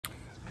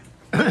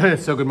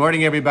So good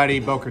morning, everybody.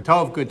 Boker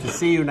Tov. Good to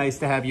see you. Nice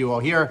to have you all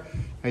here.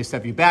 Nice to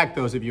have you back.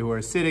 Those of you who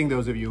are sitting,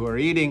 those of you who are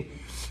eating.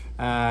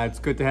 It's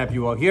good to have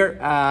you all here.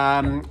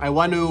 I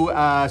want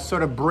to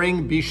sort of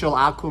bring Bishul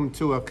Akum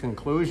to a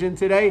conclusion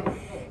today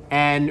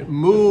and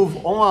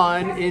move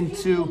on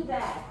into...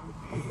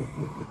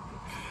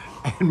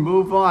 and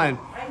move on.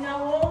 I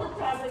know all the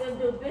time I'm going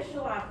to do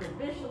Bishul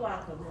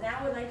Akum.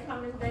 Now when I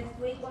come in next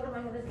week, what am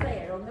I going to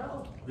say? I don't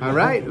know. All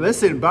right,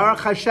 listen, Baruch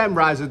Hashem,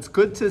 Raz, it's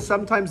good to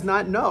sometimes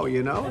not know,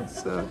 you know?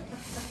 It's,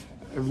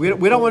 we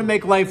don't want to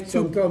make life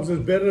too... Sometimes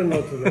it's better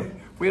not to know.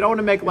 We don't want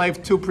to make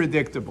life too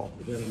predictable.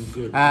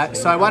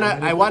 So I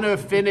want to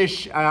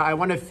finish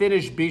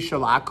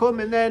Bishul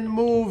Akum and then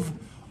move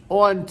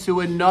on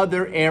to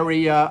another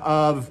area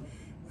of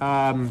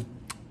something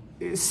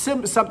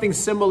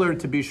similar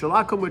to Bishul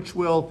Akum, which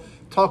we'll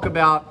talk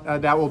about.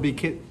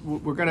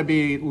 We're going to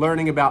be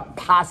learning about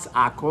Pas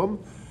Akum,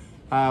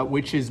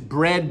 which is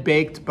bread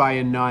baked by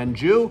a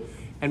non-Jew,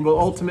 and we'll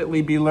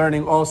ultimately be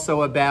learning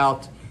also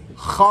about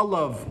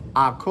Chalav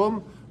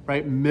Akum,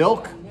 right?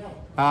 Milk.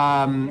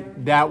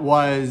 That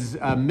was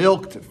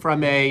milked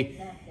from an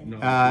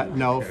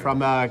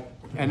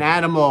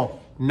animal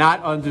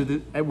not under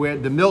where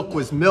the milk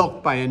was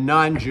milked by a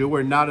non-Jew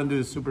or not under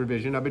the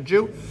supervision of a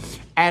Jew.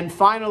 And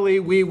finally,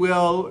 we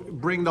will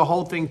bring the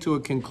whole thing to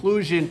a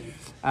conclusion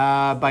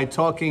by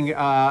talking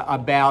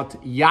about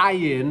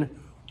yayin,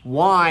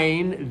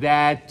 wine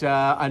that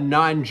a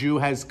non-Jew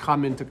has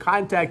come into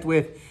contact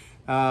with,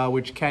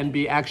 which can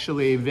be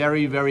actually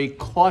very, very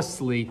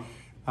costly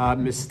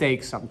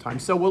mistake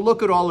sometimes. So we'll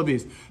look at all of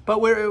these,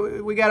 but we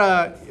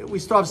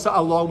still have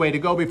a long way to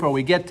go before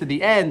we get to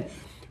the end.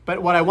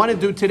 But what I want to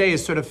do today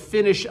is sort of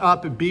finish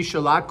up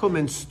Bishul Akum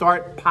and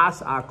start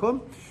Pas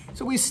Akum.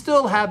 So we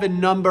still have a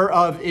number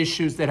of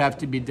issues that have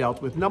to be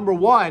dealt with. Number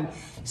one,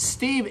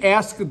 Steve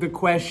asked the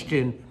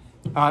question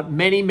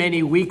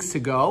many weeks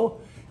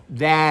ago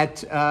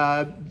that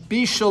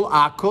Bishul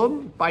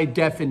Akum, by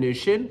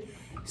definition,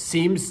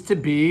 seems to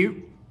be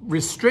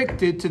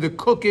restricted to the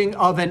cooking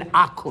of an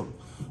akum.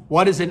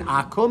 What is an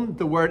akum?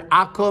 The word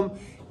akum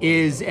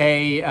is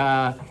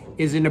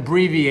an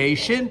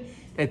abbreviation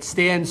that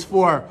stands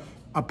for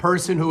a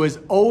person who is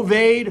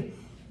oved,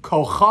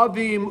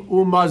 kochavim,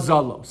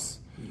 umazalos,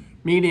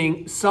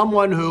 meaning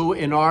someone who,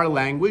 in our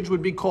language,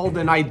 would be called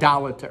an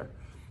idolater,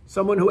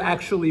 someone who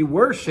actually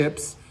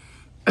worships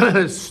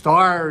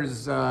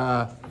stars,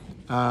 the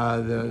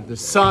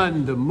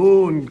sun, the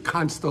moon,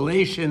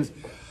 constellations.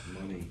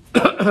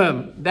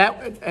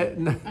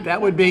 That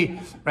would be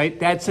right.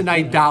 That's an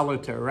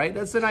idolater, right?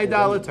 That's an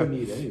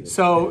idolater.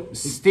 So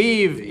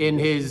Steve, in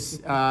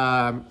his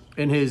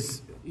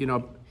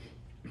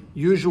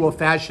usual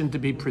fashion, to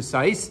be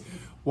precise,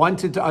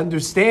 wanted to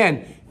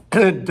understand: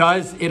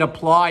 does it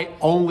apply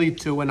only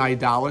to an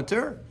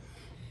idolater,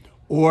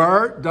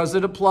 or does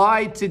it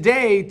apply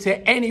today to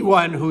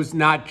anyone who's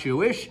not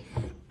Jewish,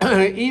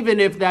 even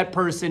if that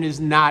person is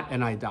not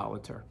an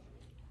idolater?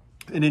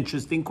 An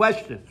interesting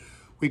question.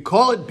 We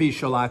call it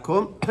Bishul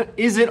Akum.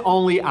 Is it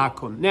only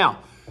Akum? Now,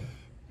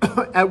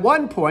 at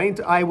one point,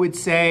 I would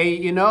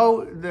say,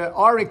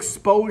 our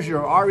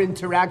exposure, our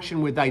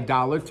interaction with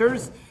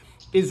idolaters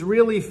is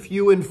really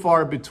few and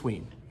far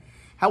between.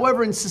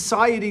 However, in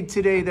society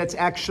today, that's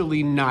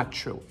actually not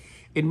true.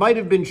 It might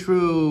have been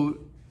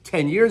true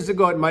 10 years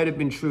ago. It might have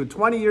been true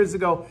 20 years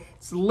ago.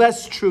 It's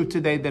less true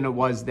today than it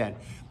was then.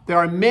 There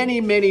are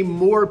many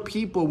more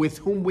people with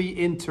whom we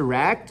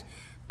interact,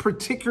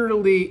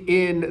 particularly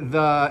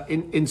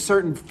in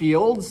certain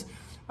fields,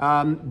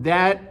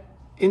 that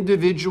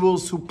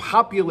individuals who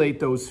populate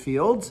those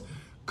fields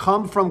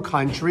come from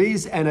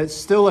countries and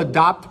still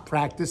adopt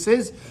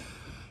practices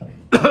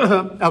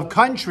of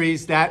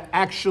countries that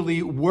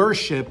actually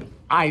worship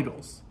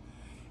idols,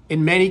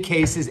 in many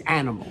cases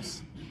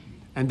animals.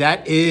 And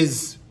that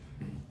is,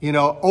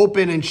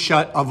 open and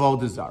shut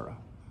avodah zarah.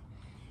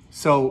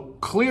 So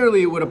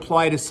clearly it would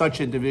apply to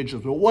such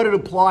individuals, but would it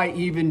apply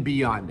even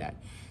beyond that?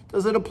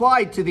 Does it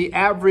apply to the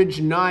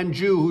average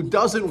non-Jew who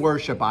doesn't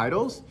worship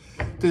idols?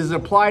 Does it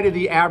apply to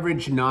the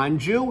average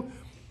non-Jew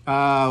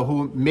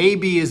who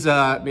maybe is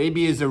a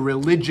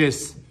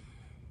religious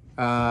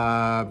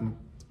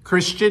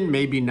Christian,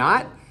 maybe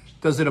not?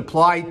 Does it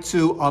apply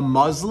to a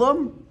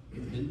Muslim?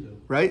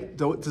 Right?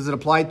 Does it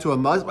apply to a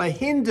Muslim? A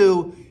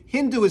Hindu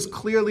is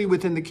clearly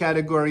within the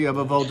category of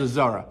avodah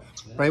zarah.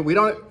 Right? We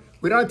don't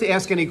have to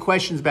ask any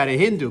questions about a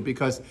Hindu,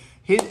 because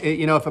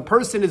if a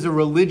person is a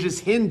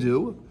religious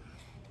Hindu,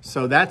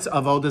 so that's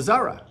avodah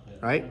zarah,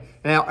 right?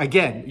 Now,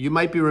 again, you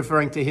might be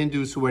referring to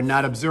Hindus who are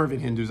not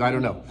observant Hindus. I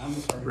don't know,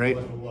 right?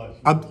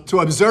 To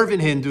observant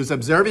Hindus,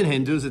 it's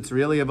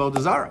really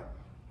avodah zarah,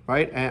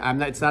 right?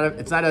 And it's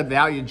not a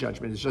value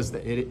judgment. It's just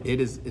that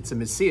it's a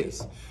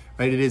messias,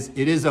 right? It is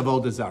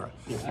avodah zarah.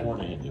 You're born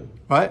a Hindu.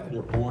 What?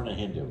 You're born a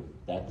Hindu.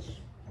 That's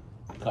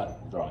cut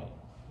and dry.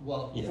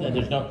 Well, And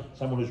there's no,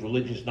 someone who's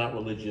religious, not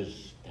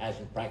religious,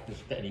 hasn't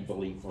practiced any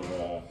belief or,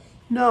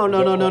 No.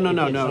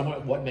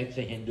 What makes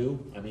a Hindu?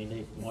 I mean,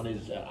 if one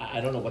is,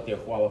 I don't know what their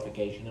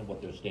qualification and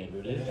what their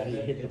standard is. How do you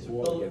hit it's the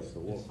ball against the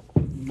wall?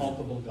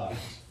 multiple guys.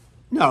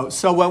 No,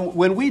 so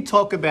when we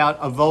talk about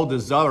avodah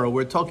zarah,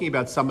 we're talking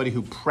about somebody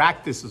who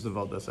practices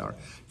avodah zarah,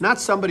 not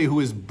somebody who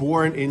is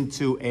born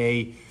into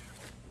a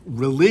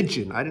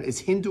religion. Is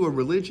Hindu a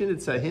religion?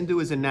 Hindu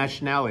is a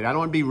nationality. I don't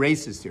want to be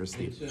racist here,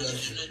 Steve.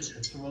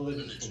 It's a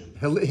religious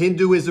form.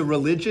 Hindu is a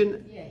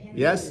religion? Yeah,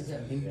 Yes?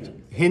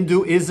 Hinduism.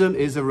 Hinduism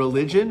is a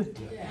religion?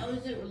 How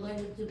is it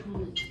related to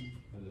Buddhism?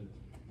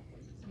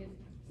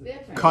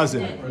 Different.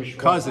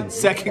 Cousin,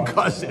 second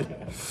cousin,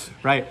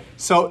 right?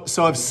 So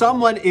if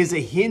someone is a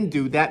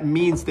Hindu, that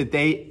means that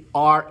they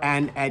are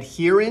an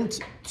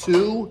adherent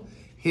to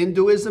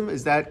Hinduism.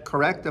 Is that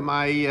correct? Am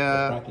I?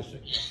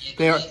 Practicing.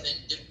 They are.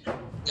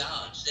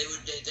 Gods.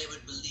 They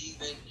would believe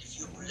in, if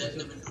you present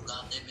them into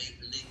God, they may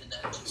believe in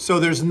that too. So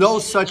there's no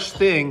such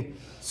thing.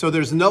 So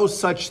there's no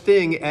such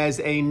thing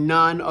as a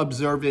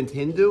non-observant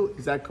Hindu.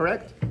 Is that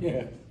correct?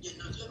 Yeah. You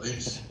know,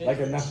 it's- Like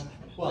a not,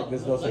 Well, like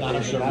there's no such it's thing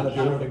as a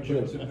non-observant Jew.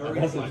 It's a very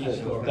Doesn't funny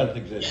exist. story. Doesn't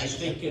I exist.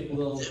 think it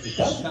will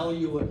tell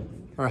you what.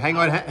 Or hang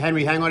on,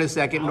 Henry. Hang on a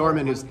second.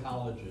 Norman is. Our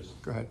oncologist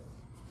Go ahead.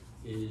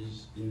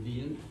 is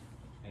Indian,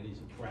 and he's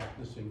a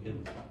practicing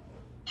Hindu.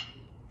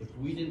 If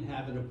we didn't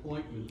have an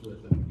appointment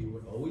with him, he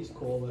would always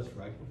call us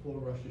right before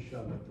Rosh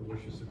Hashanah to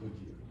wish us a good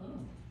year.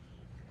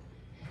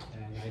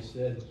 And I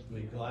said,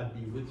 may God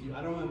be with you.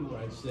 I don't remember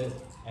what I said,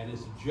 and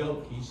as a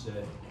joke, he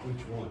said,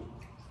 which one?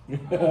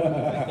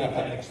 I think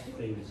that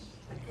explains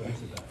what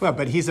it's about. Well,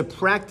 but he's a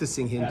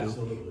practicing Hindu.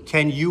 Absolutely.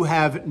 Can you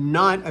have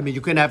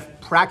you can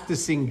have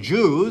practicing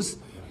Jews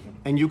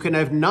and you can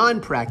have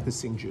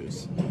non-practicing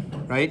Jews,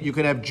 right? You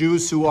can have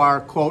Jews who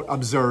are, quote,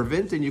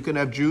 observant, and you can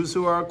have Jews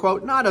who are,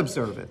 quote, not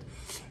observant,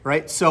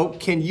 right? So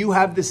can you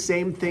have the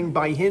same thing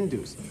by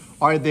Hindus?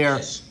 Are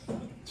there,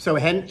 so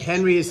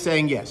Henry is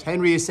saying yes.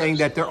 Henry is saying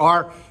that there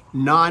are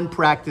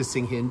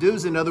non-practicing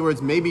Hindus. In other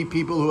words, maybe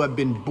people who have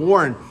been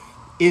born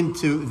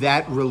into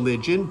that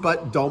religion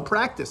but don't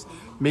practice.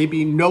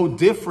 Maybe no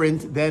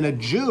different than a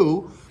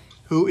Jew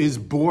who is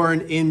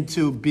born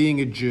into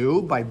being a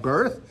Jew by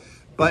birth,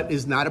 but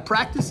is not a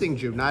practicing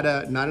Jew, not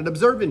an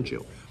observant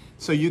Jew.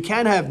 So you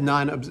can have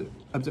non-observant.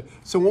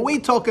 So when we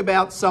talk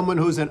about someone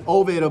who's an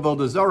Oved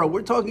Avodah Zarah,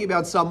 we're talking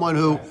about someone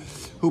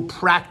who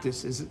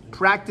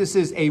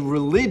practices a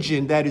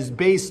religion that is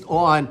based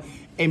on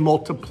a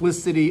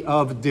multiplicity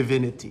of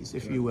divinities,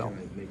 if you will.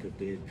 Can I make a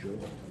bad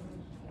joke?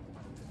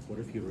 What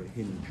if you're a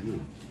Hindu?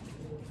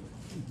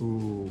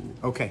 Ooh,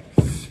 okay.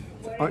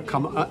 All right,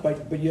 come on.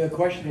 But your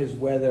question is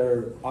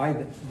whether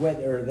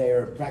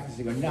they're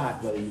practicing or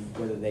not,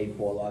 whether they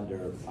fall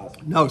under us.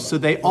 No, so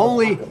they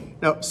only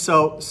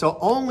so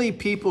only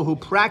people who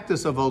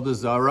practice Avodah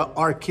Zarah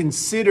are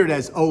considered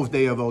as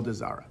Ovdei Avodah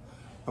Zarah.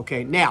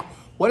 Okay, now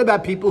what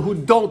about people who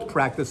don't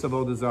practice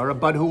Avodah Zarah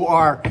but who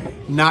are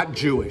not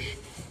Jewish,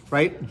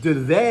 right? Do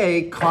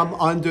they come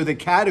under the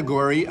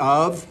category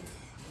of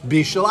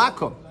Bishul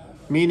Akum?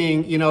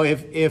 Meaning, you know,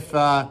 if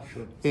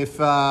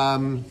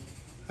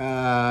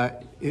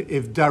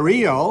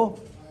Dario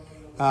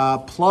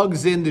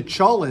plugs in the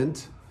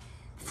cholent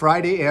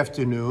Friday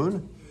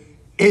afternoon,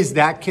 is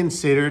that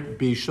considered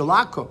Bishul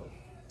Akum?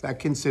 That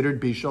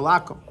considered Bishul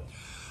Akum.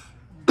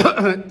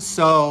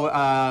 So,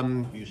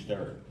 If you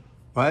stir it.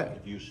 what?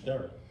 If you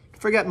stir it.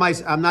 Forget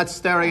I'm not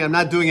stirring, I'm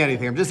not doing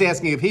anything. I'm just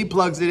asking if he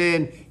plugs it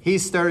in, he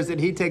stirs it,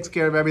 he takes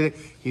care of everything.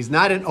 He's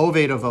not an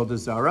Oved Avodah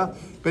Zarah,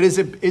 but is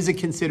it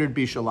considered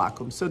Bishul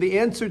Akum? So the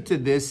answer to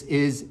this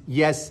is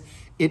yes,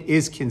 it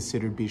is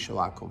considered Bishul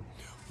Akum.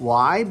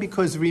 Why?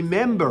 Because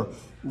remember,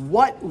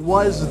 what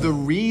was the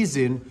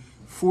reason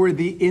for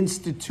the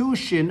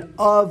institution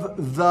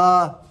of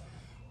the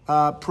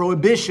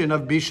prohibition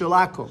of Bishul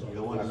Akum?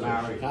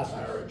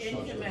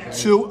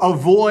 To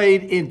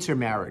avoid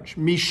intermarriage,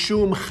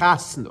 mishum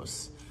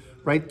chasnus,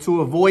 right?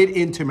 To avoid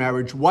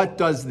intermarriage. What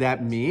does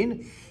that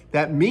mean?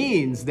 That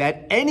means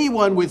that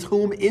anyone with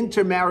whom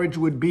intermarriage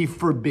would be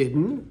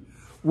forbidden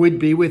would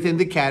be within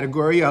the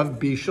category of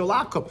bishul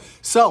akum.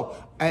 So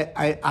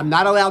I'm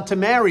not allowed to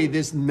marry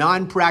this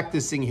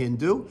non-practicing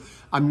Hindu.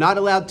 I'm not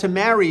allowed to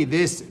marry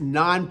this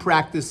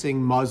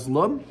non-practicing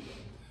Muslim,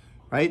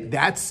 right?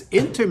 That's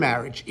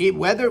intermarriage.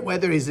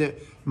 Whether he's a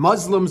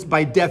Muslims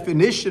by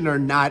definition are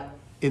not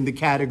in the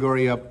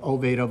category of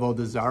Oved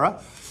Avodah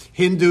Zarah.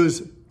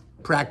 Hindus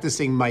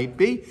practicing might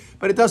be,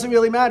 but it doesn't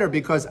really matter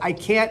because I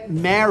can't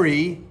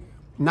marry,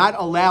 not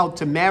allowed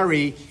to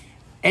marry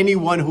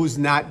anyone who's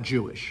not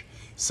Jewish.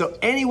 So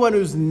anyone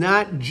who's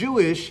not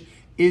Jewish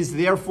is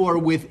therefore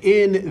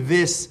within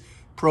this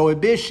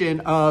prohibition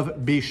of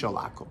Bishul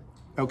Akum.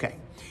 Okay,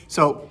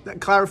 so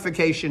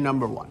clarification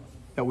number one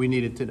that we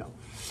needed to know.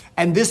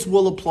 And this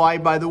will apply,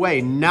 by the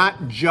way,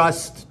 not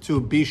just to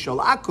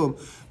Bishul Akum,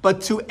 but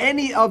to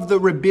any of the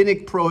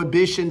rabbinic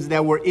prohibitions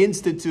that were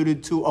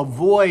instituted to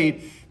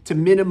avoid, to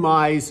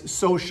minimize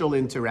social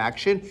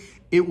interaction.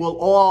 It will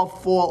all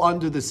fall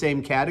under the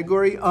same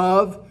category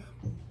of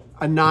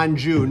a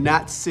non-Jew,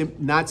 not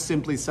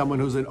simply someone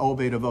who's an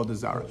Oved of Avodah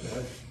Zarah.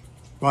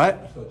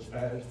 What?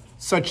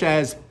 Such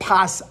as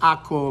pas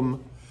akum,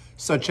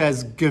 such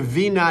as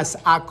gavinas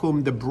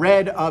akum, the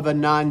bread of a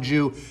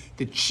non-Jew,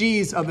 the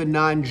cheese of a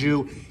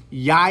non-Jew,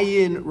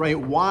 yayin, right,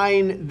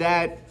 wine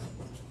that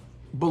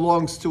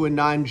belongs to a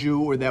non-Jew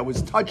or that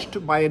was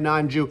touched by a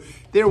non-Jew.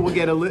 There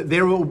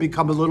will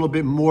become a little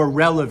bit more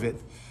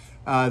relevant,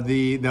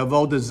 the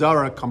Avodah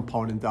Zarah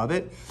component of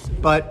it.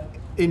 But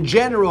in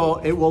general,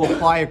 it will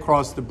apply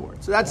across the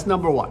board. So that's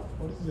number one.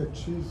 What is the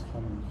cheese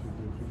coming to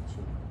the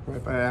picture?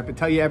 Right, but I can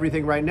tell you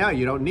everything right now.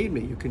 You don't need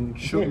me. You can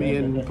shoot me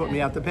and put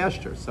me out the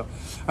pasture. So,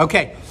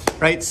 okay,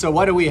 right. So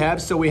what do we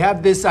have? So we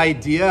have this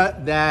idea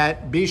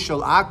that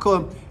bishul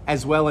akum,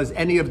 as well as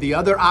any of the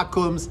other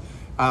akums,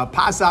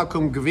 pas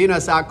akum,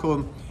 gavinas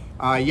akum,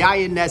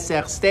 yayin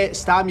nesech,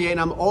 stam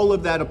yenam, all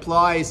of that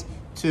applies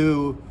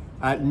to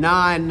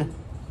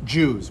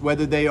non-Jews,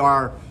 whether they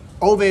are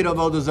Oved of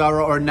Avodah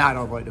Zarah or not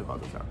Oved of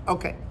Avodah Zarah.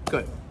 Okay,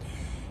 good.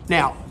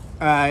 Now,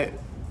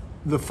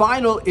 the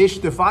final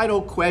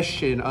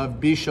question of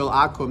bishul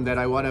akum that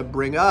I want to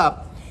bring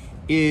up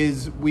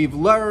is we've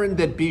learned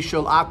that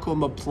bishul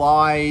akum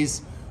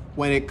applies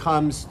when it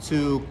comes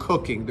to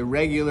cooking, the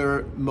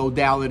regular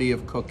modality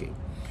of cooking.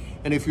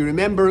 And if you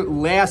remember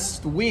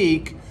last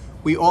week,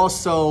 we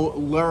also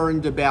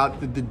learned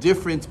about the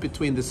difference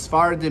between the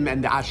Sephardim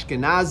and the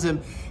Ashkenazim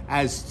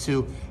as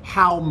to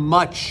how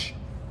much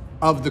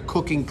of the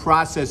cooking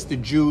process the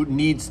Jew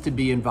needs to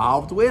be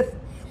involved with,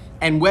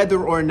 and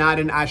whether or not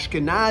an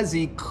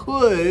Ashkenazi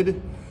could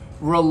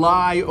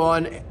rely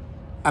on,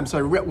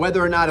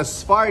 whether or not a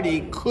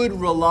Sephardi could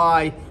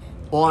rely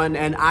on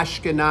an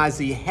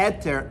Ashkenazi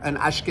heter, an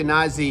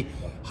Ashkenazi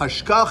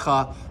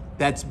hashkacha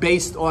that's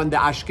based on the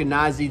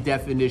Ashkenazi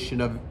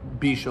definition of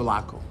bishul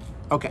akum.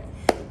 Okay,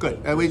 good.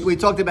 And we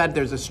talked about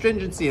there's a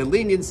stringency and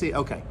leniency.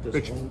 Okay, Does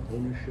Richard.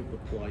 ownership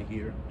apply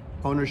here?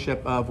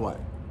 Ownership of what?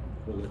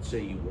 Well, let's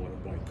say you want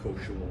to buy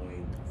kosher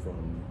wine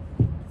from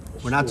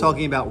a We're not store.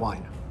 talking about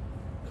wine.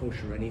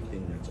 Kosher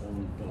anything that's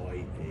owned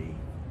by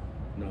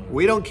a non.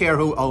 We don't care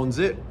who owns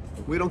it.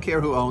 We don't care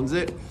who owns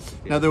it.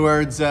 In other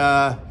words,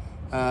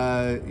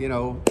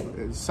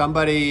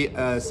 somebody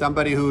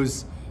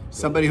who's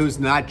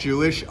not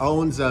Jewish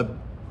owns a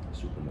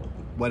supermarket.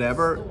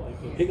 whatever.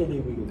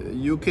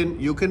 You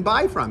can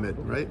buy from it,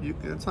 right?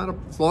 It's not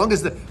as long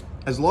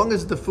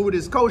as the food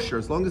is kosher,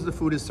 as long as the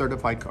food is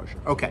certified kosher.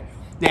 Okay.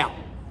 Now,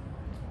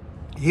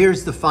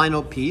 here's the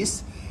final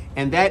piece,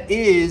 and that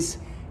is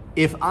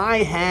if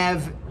I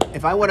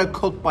want to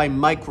cook by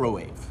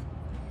microwave,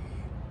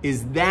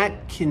 is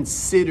that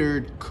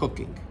considered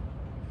cooking?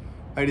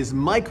 Right? Is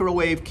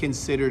microwave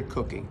considered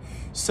cooking?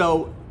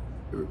 So,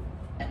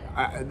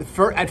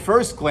 at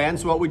first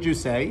glance, what would you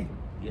say?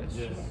 Yes.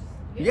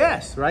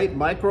 Yes, right?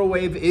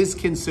 Microwave is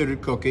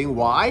considered cooking.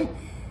 Why?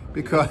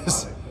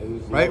 Because,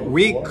 right,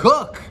 we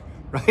cook,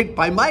 right,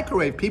 by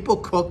microwave. People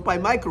cook by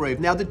microwave.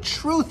 Now, the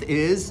truth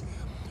is,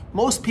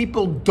 most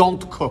people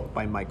don't cook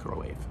by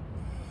microwave.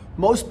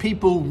 Most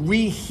people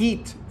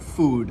reheat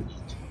food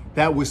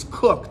that was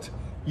cooked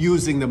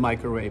using the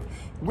microwave.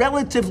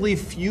 Relatively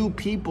few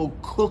people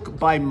cook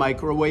by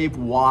microwave.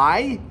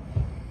 Why?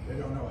 They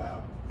don't know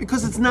how.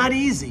 Because it's not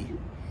easy,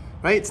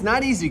 right? It's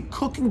not easy.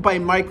 Cooking by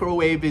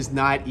microwave is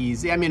not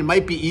easy. I mean, it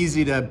might be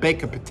easy to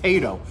bake a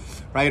potato,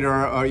 right?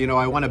 Or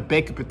I want to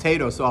bake a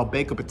potato, so I'll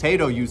bake a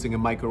potato using a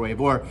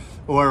microwave, or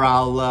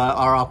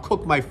I'll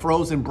cook my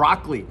frozen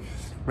broccoli,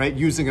 right,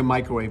 using a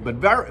microwave. But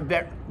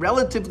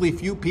relatively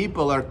few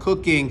people are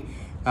cooking,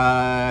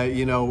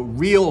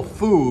 real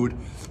food,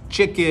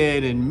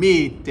 chicken and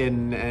meat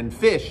and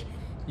fish,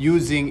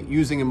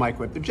 using a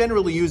microwave. They're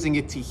generally using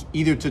it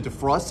either to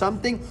defrost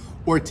something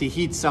or to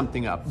heat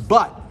something up.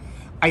 But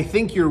I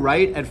think you're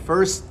right. At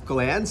first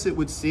glance, it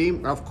would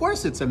seem, of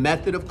course, it's a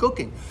method of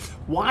cooking.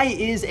 Why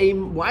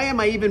am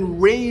I even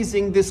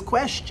raising this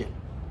question?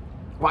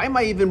 Why am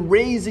I even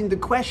raising the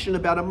question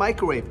about a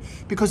microwave?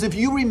 Because if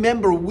you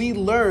remember, we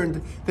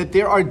learned that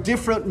there are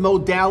different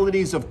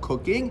modalities of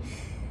cooking.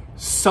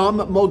 Some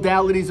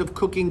modalities of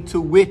cooking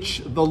to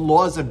which the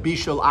laws of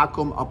bishul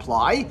akum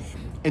apply,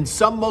 and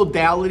some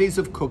modalities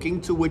of cooking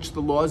to which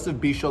the laws of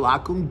bishul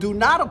akum do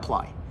not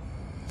apply.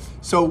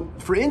 So,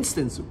 for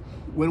instance,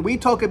 when we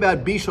talk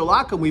about bishul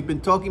akum, we've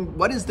been talking,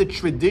 what is the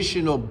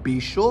traditional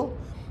bishul?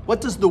 What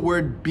does the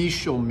word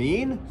bishul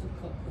mean?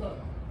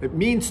 It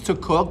means to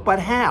cook, but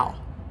how?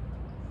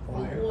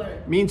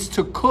 It means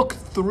to cook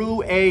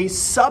through a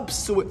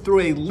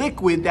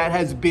liquid that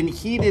has been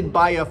heated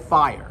by a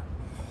fire.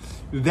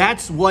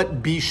 That's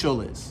what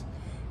bishul is,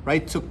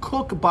 right? To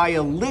cook by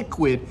a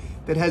liquid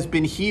that has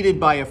been heated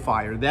by a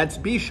fire. That's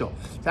bishul.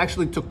 It's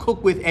actually to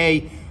cook with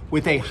a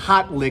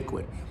hot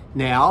liquid.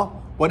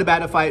 Now, what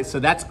about so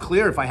that's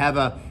clear. If I have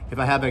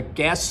a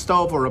gas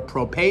stove or a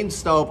propane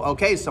stove,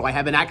 okay, so I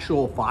have an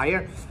actual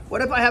fire.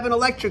 What if I have an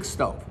electric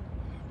stove?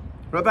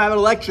 What if I have an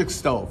electric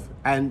stove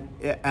and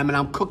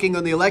I'm cooking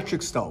on the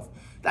electric stove?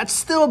 That's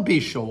still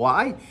bishul.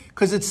 Why?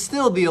 Because it's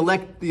still the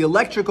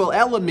electrical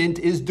element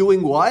is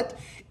doing what?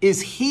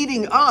 Is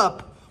heating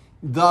up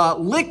the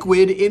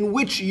liquid in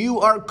which you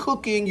are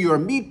cooking your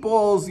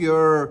meatballs,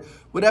 your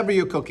whatever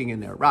you're cooking in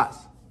there. Raz.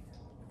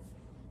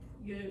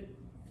 Your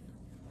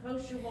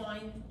kosher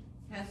wine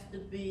has to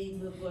be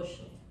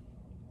mevushal,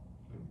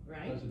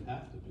 right? Doesn't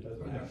have to be.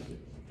 Doesn't have to be.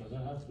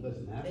 Doesn't have to be.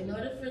 Doesn't have to In be.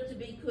 order for it to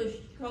be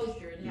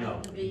kosher, it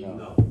has to be.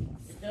 No.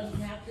 It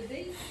doesn't have to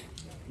be.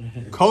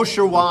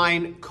 Kosher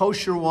wine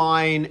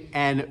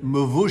and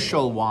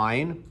mevushal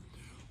wine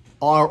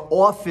are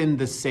often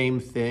the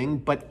same thing,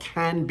 but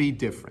can be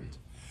different.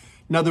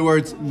 In other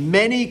words,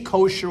 many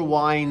kosher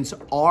wines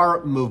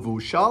are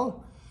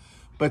mevushal,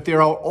 but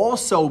there are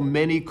also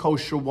many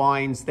kosher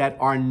wines that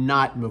are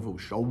not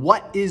mevushal.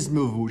 What is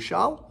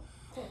mevushal?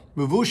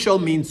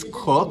 Mevushal means Is it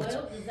cooked.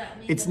 boiled? Does that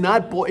mean It's that-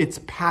 not boiled, it's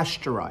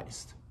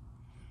pasteurized.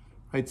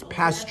 Right? It's Oh, it has to be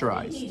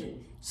pasteurized.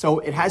 heated. So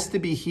it has to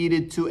be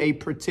heated to a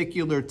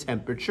particular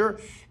temperature.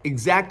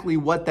 Exactly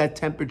what that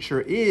temperature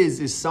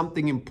is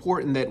something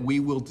important that we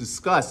will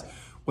discuss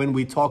when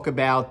we talk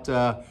about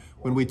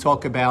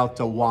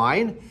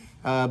wine.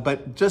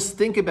 But just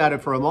think about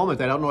it for a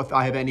moment. I don't know if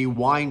I have any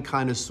wine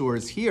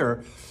connoisseurs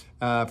here.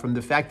 From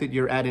the fact that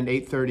you're at an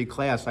 8:30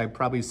 class, I'd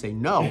probably say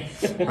no,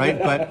 right?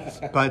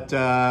 But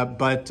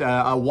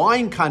a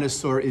wine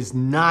connoisseur is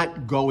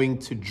not going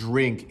to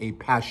drink a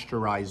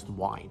pasteurized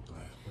wine.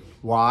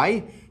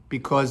 Why?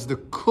 Because the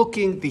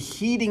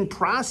heating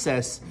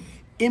process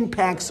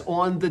impacts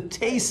on the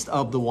taste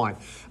of the wine.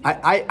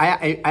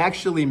 I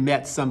actually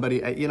met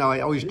somebody.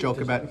 I always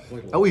joke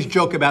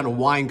about a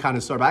wine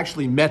connoisseur. But I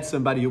actually met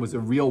somebody who was a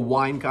real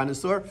wine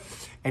connoisseur,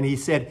 and he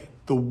said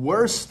the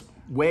worst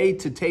way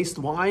to taste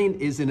wine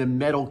is in a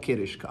metal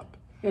Kiddush cup.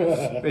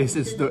 He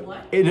says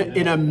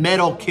in a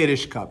metal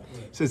Kiddush cup. He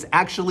says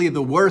actually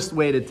the worst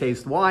way to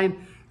taste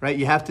wine, right?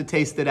 You have to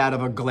taste it out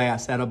of a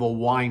glass, out of a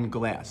wine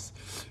glass,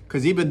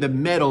 because even the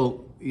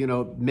metal,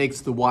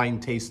 makes the wine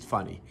taste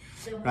funny,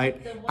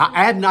 right?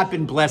 I have not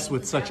been blessed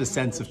with such a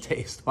sense of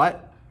taste.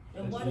 What?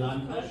 And what is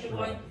kosher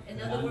wine?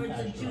 In other words,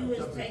 a Jew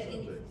is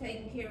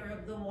taking care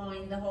of the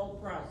wine, the whole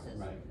process.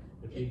 Right.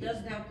 It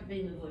doesn't have to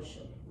be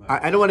mevushal.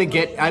 I don't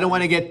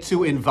want to get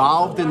too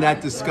involved in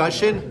that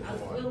discussion,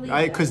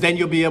 right? Because then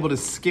you'll be able to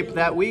skip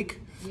that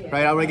week, right?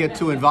 I don't want to get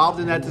too involved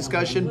in that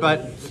discussion,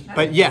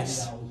 but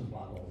yes,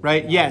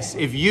 right? Yes,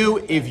 if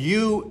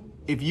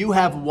you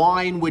have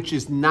wine which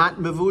is not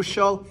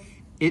mevushal,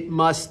 it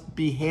must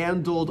be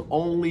handled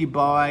only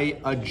by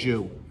a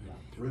Jew.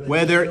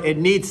 Whether it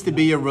needs to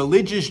be a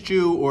religious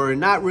Jew or a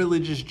not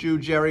religious Jew,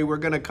 Jerry, we'll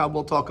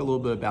talk a little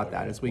bit about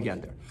that as we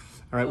get there.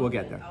 All right, we'll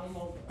get there.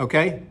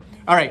 Okay?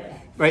 All right.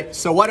 Right.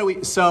 So what do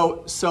we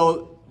so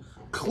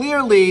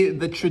clearly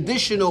the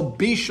traditional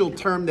bishul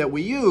term that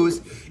we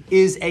use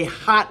is a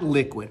hot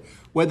liquid.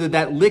 Whether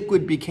that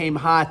liquid became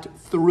hot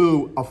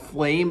through a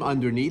flame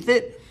underneath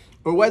it,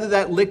 or whether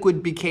that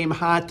liquid became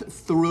hot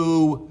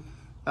through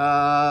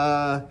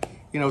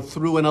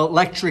through an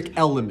electric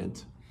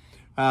element.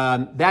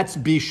 That's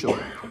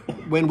bishul.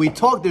 When we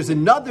talk, there's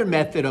another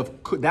method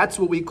that's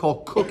what we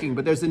call cooking,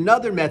 but there's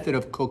another method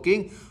of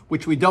cooking,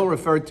 which we don't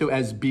refer to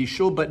as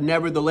bishul, but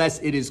nevertheless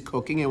it is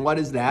cooking. And what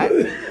is that?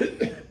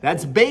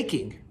 That's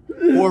baking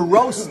or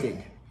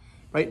roasting,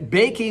 right?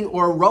 Baking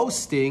or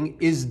roasting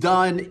is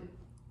done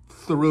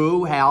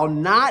through how?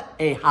 Not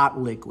a hot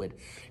liquid.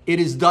 It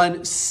is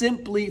done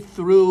simply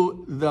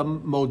through the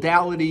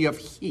modality of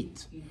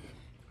heat,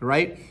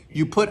 right?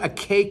 You put a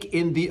cake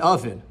in the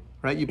oven,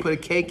 right? You put a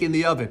cake in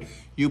the oven.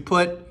 You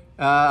put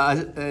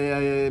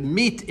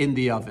meat in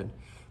the oven,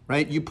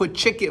 right? You put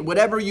chicken,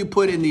 whatever you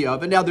put in the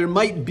oven. Now, there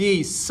might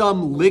be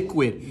some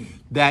liquid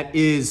that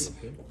is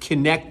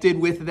connected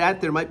with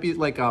that. There might be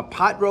like a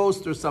pot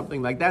roast or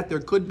something like that. There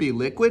could be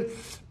liquid.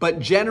 But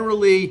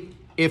generally,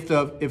 if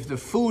the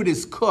food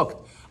is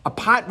cooked, a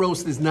pot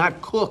roast is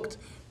not cooked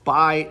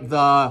by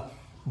the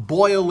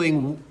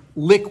boiling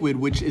liquid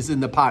which is in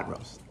the pot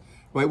roast,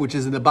 right? Which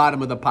is in the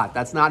bottom of the pot.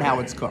 That's not how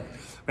it's cooked.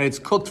 Right? It's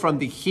cooked from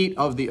the heat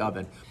of the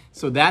oven.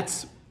 So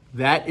that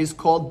is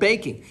called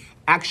baking.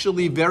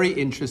 Actually, very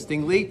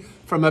interestingly,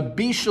 from a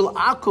bishul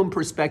akum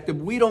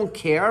perspective, we don't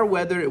care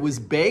whether it was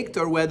baked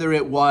or whether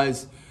it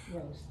was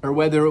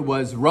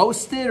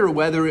roasted or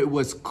whether it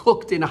was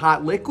cooked in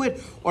hot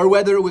liquid or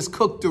whether it was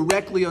cooked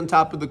directly on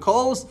top of the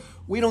coals.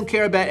 We don't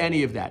care about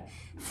any of that.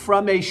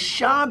 From a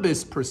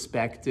Shabbos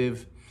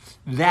perspective,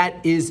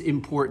 that is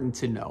important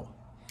to know.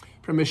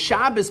 From a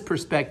Shabbos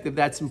perspective,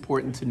 that's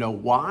important to know.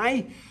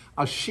 Why?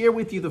 I'll share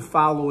with you the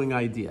following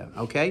idea,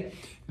 okay?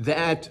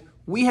 That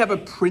we have a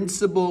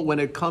principle when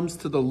it comes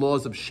to the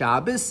laws of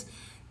Shabbos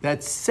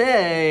that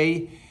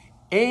say,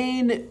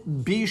 Ein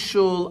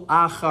bishul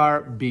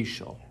achar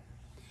bishul.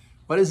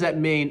 What does that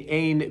mean,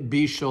 Ein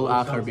bishul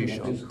achar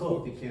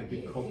bishul? It can't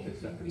be cooked a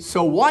second.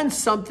 So once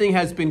something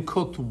has been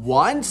cooked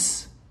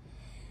once,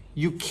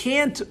 you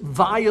can't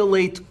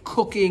violate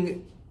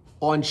cooking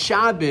on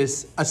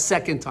Shabbos a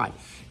second time.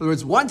 In other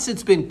words, once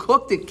it's been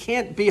cooked, it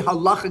can't be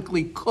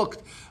halachically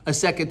cooked a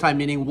second time,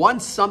 meaning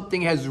once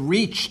something has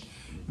reached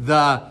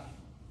the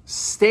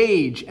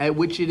stage at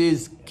which it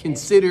is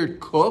considered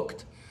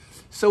cooked,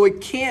 So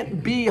it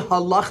can't be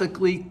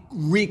halachically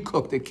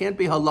recooked. It can't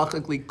be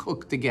halachically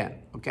cooked again,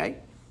 okay?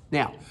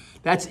 Now,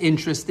 that's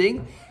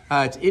interesting.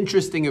 It's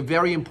interesting, a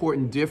very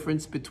important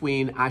difference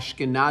between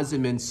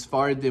Ashkenazim and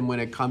Sfardim when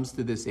it comes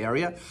to this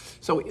area.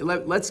 So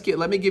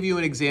let me give you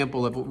an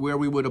example of where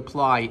we would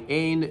apply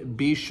Ein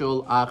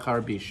Bishul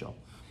Achar Bishul.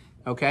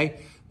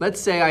 Okay? Let's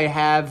say I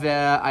have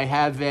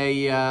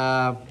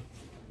a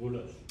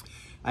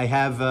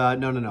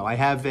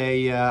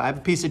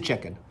piece of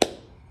chicken.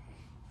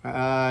 No,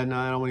 I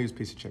don't want to use a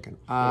piece of chicken.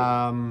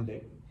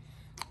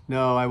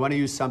 No, I want to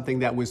use something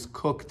that was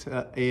cooked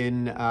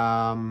in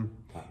a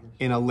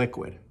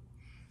liquid.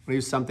 I want to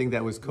use something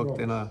that was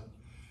cooked in a...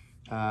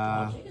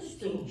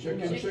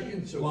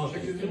 Chicken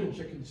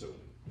soup.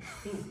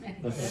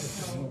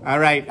 All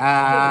right.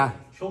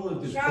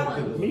 Cholent is Cholent. cooked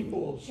in the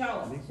Meatballs.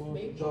 Show.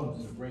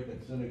 is a break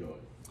at synagogue.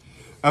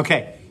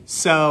 Okay.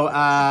 So,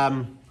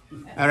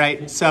 all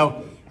right.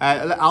 So,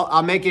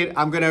 I'll make it.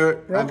 I'm gonna.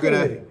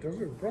 Broccoli.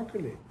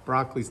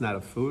 Broccoli's not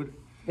a food.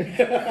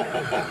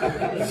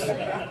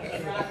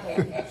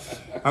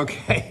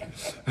 Okay.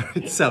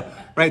 So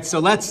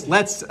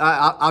let's.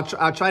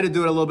 I'll try to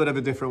do it a little bit of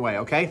a different way.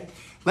 Okay.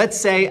 Let's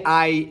say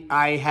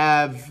I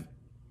have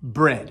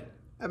bread.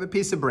 I have a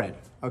piece of bread.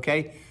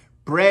 Okay.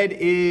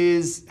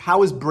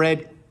 How is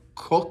bread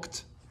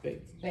cooked?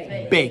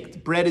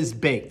 Baked. Bread is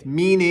baked,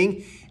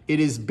 meaning it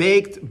is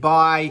baked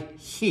by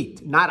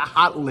heat, not a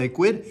hot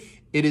liquid.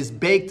 It is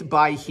baked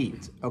by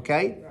heat.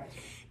 Okay.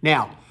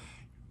 Now,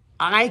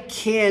 I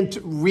can't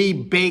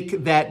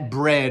rebake that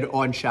bread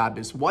on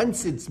Shabbos.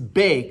 Once it's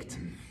baked,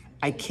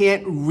 I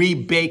can't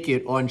rebake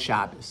it on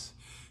Shabbos.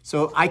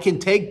 So I can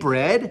take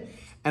bread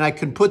and I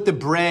can put the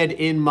bread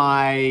in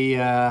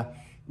my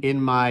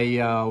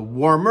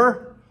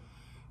warmer.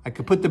 I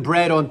could put the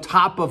bread on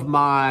top of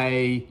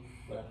my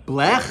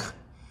blech,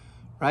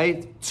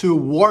 right, to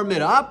warm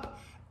it up,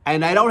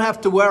 and I don't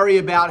have to worry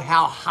about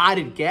how hot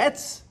it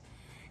gets.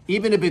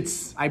 Even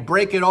if I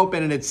break it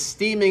open and it's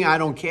steaming, I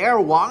don't care.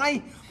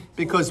 Why?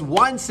 Because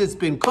once it's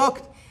been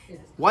cooked,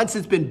 once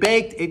it's been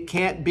baked, it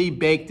can't be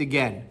baked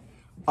again.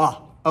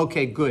 Oh,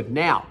 okay, good.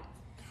 Now,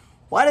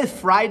 what if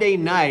Friday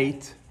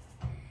night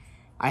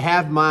I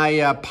have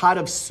my pot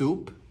of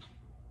soup?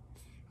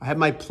 I have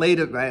my plate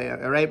of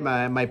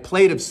my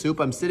plate of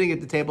soup. I'm sitting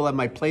at the table at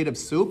my plate of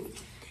soup,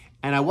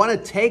 and I want to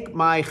take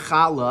my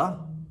challah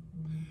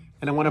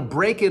and I want to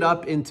break it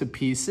up into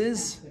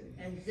pieces,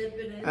 And dip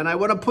it in. and I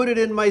want to put it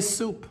in my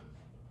soup.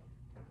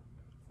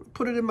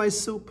 Put it in my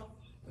soup.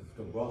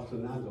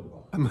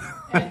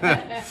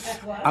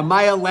 Am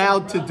I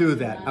allowed to do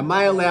that? Am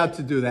I allowed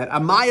to do that?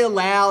 Am I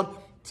allowed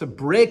to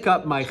break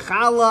up my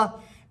challah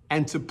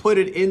and to put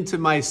it into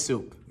my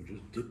soup? You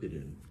just dip it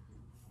in.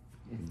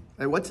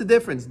 Hey, what's the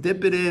difference?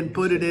 Dip it in,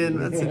 put it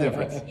in. What's the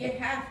difference? You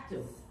have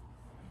to.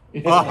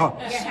 Oh,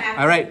 You have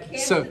to. all right. You can't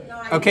So,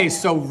 deny okay. that.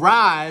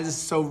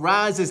 So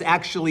Raz is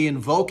actually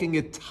invoking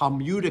a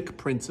Talmudic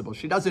principle.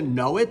 She doesn't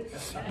know it,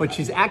 but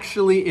she's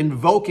actually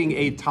invoking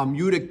a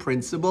Talmudic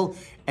principle.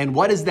 And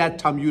what is that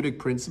Talmudic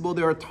principle?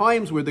 There are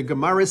times where the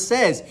Gemara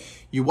says,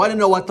 you want to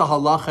know what the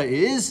halacha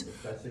is?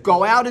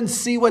 Go out and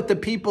see what the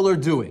people are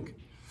doing.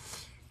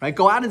 Right?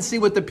 Go out and see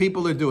what the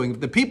people are doing. If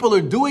the people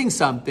are doing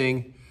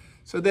something,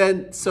 so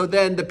then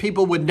the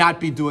people would not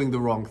be doing the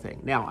wrong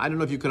thing. Now, I don't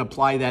know if you can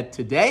apply that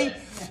today,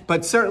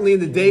 but certainly in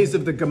the days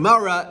of the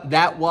Gemara,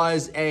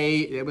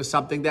 it was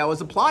something that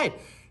was applied.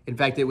 In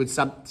fact, it was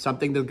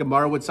something the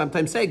Gemara would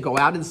sometimes say, go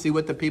out and see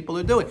what the people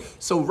are doing.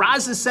 So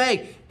Raz is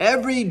saying,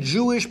 every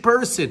Jewish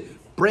person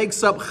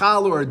breaks up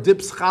challah or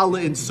dips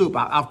challah in soup.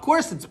 Of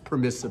course it's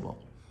permissible.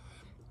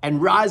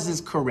 And Raz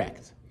is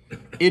correct.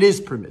 It is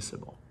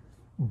permissible.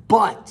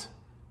 But,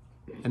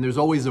 and there's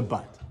always a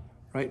but,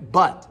 right?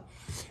 But,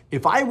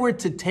 if I were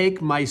to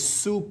take my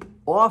soup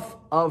off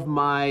of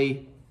my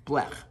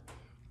blech,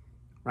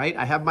 right?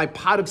 I have my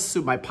pot of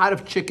soup, my pot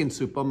of chicken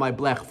soup on my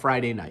blech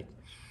Friday night,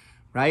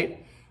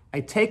 right?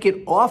 I take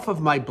it off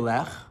of my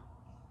blech,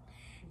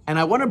 and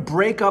I want to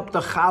break up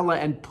the challah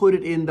and put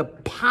it in the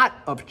pot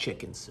of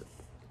chicken soup.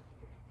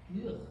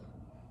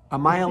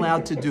 Am I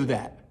allowed to do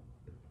that?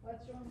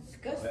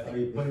 Are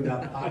you putting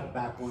that pot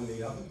back on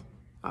the oven?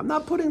 I'm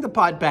not putting the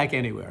pot back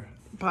anywhere.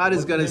 The pot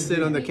is going to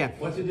sit on the can.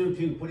 What's the difference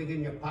between putting it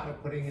in your pot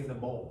and putting it in the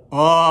bowl?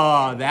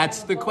 Oh,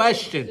 that's the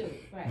question.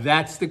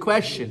 That's the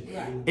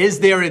question. Is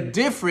there a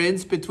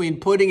difference between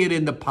putting it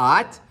in the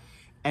pot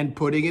and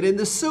putting it in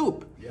the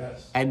soup?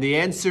 Yes. And the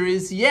answer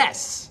is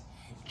yes.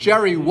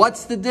 Jerry,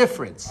 what's the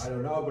difference? I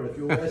don't know, but if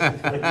you ask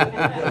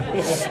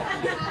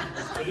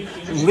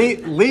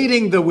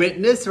Leading the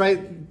witness,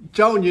 right?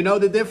 Joan, you know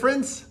the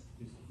difference?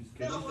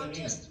 No,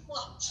 just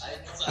what?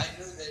 I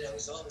knew that there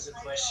was always a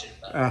question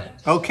about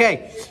that.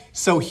 Okay,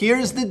 so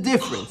here's the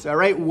difference, all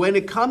right? When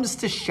it comes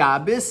to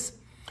Shabbos,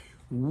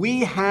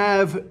 we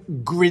have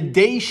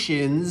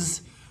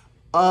gradations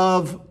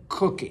of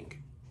cooking.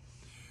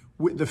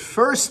 The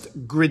first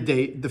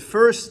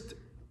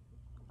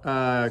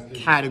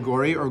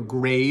category or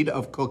grade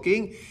of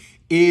cooking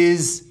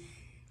is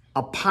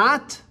a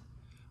pot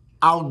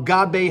al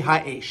gabe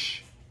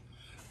ha'esh.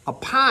 a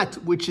pot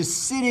which is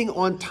sitting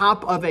on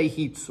top of a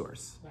heat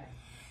source.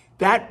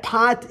 That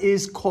pot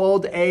is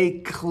called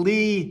a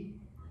kli.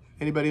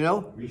 Anybody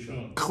know?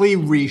 Rishon. Kli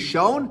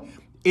Rishon.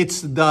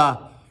 It's the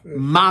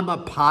mama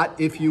pot,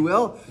 if you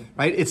will,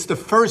 right? It's the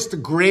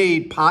first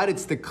grade pot.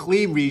 It's the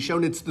kli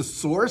Rishon. It's the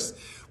source,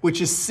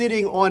 which is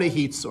sitting on a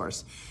heat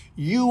source.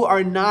 You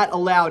are not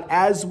allowed,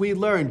 as we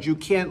learned, you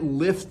can't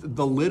lift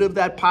the lid of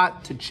that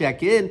pot to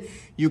check in.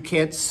 You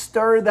can't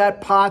stir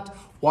that pot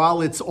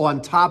while it's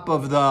on top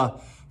of the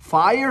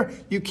fire.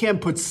 You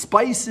can't put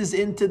spices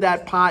into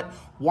that pot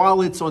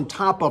while it's on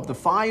top of the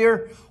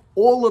fire.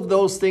 All of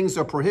those things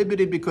are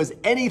prohibited because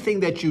anything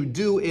that you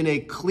do in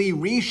a kli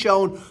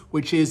rishon,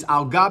 which is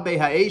al gabe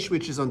ha'esh,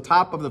 which is on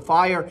top of the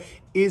fire,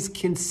 is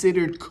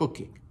considered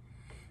cooking.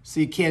 So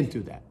you can't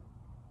do that,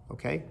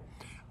 okay?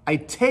 I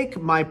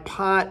take my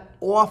pot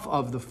off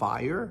of the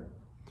fire.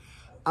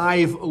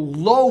 I've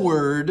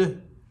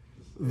lowered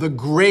the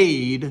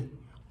grade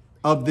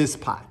of this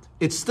pot.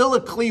 It's still a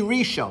kli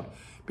rishon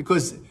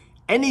because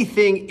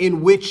anything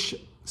in which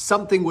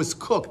something was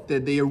cooked,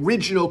 the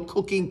original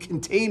cooking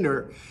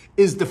container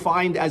is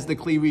defined as the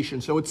kli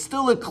rishon. So it's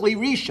still a kli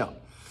rishon,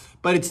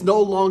 but it's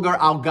no longer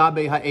al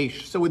gabe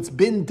ha'esh. So it's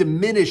been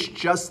diminished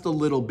just a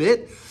little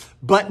bit,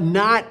 but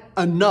not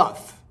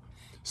enough.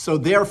 So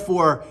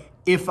therefore,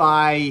 if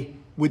I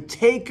would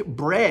take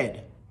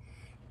bread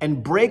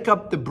and break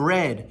up the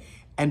bread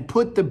and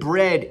put the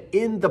bread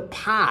in the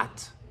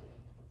pot,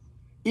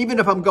 even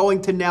if I'm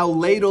going to now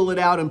ladle it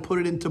out and put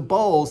it into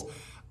bowls,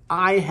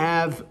 I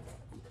have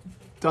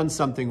done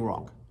something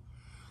wrong.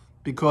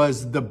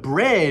 Because the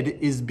bread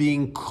is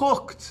being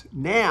cooked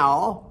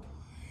now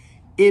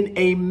in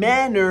a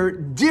manner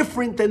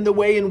different than the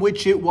way in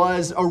which it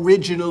was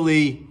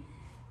originally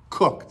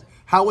cooked.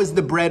 How was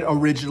the bread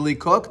originally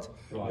cooked?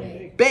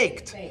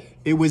 Baked.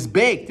 It was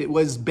baked. It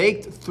was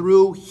baked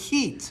through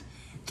heat,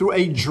 through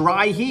a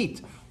dry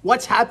heat.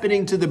 What's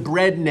happening to the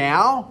bread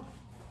now?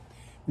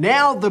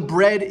 Now the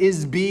bread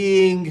is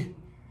being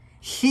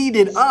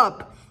heated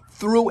up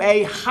through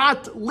a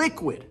hot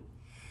liquid.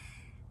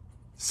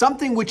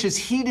 Something which is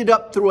heated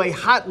up through a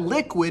hot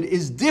liquid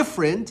is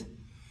different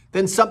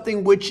than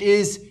something which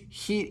is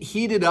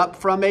heated up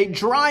from a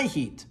dry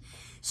heat.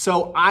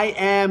 So I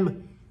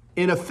am,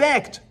 in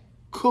effect,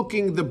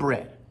 cooking the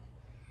bread.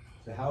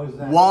 So how is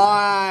that?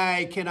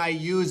 Why can I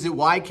use it?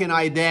 Why can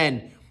I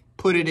then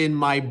put it in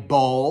my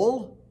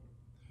bowl?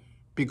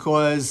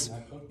 Because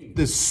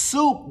the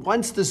soup,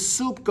 once the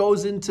soup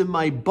goes into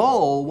my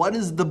bowl, what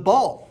is the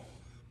bowl?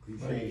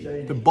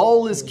 The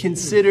bowl is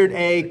considered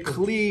a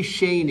kli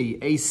sheni,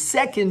 a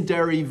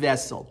secondary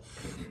vessel.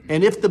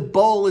 And if the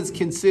bowl is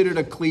considered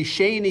a kli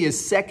sheni, a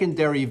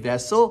secondary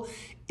vessel,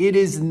 it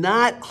is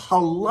not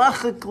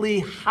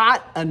halachically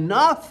hot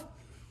enough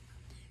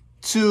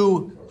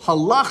to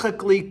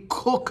halachically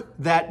cook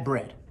that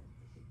bread.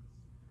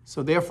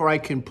 So therefore I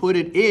can put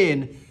it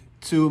in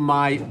to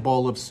my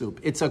bowl of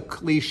soup. It's a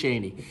kli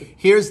sheni.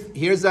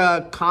 Here's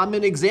a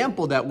common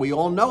example that we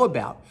all know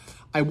about.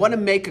 I want to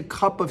make a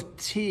cup of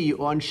tea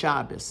on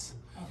Shabbos.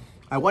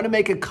 I want to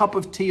make a cup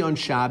of tea on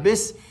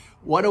Shabbos.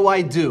 What do?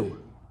 You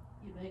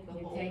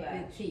take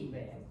the tea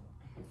bag.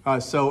 All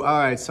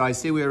right. So I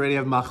see we already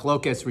have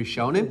machlokes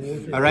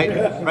rishonim. All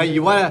right.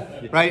 You want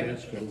to,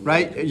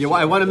 right.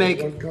 I want to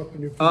make.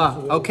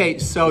 Okay.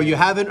 So you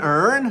have an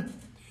urn.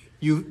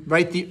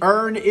 The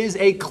urn is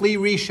a kli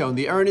rishon.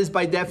 The urn is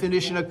by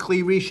definition a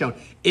kli rishon.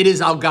 It is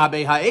al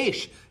gabe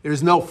ha'esh.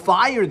 There's no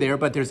fire there,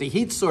 but there's a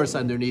heat source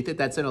underneath it.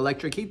 That's an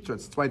electric heat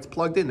source. That's why it's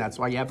plugged in. That's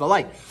why you have the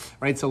light,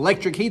 right? It's an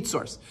electric heat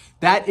source.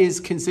 That is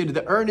considered,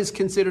 the urn is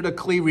considered a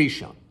kli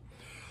rishon.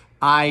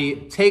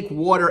 I take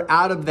water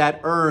out of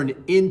that urn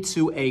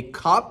into a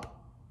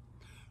cup.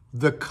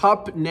 The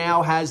cup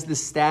now has the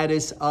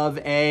status of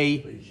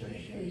a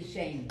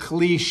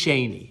kli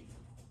sheni.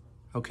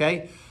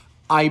 Okay?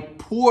 I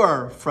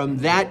pour from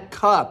that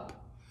cup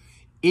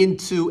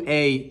into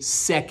a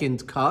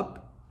second cup.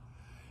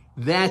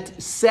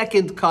 That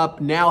second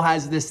cup now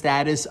has the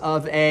status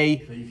of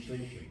a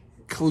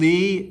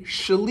kli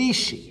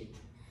shalishi.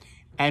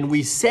 And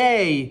we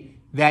say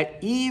that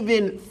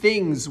even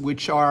things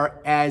which are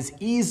as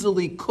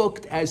easily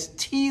cooked as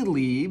tea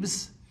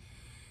leaves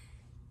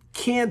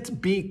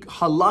can't be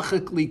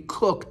halachically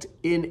cooked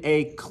in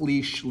a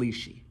kli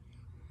shlishi.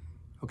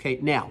 Okay,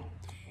 now,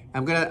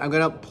 I'm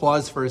gonna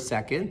pause for a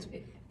second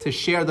to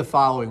share the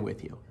following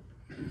with you.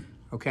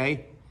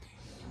 Okay?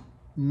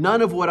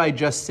 None of what I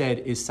just said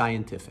is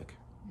scientific.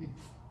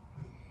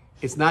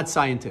 It's not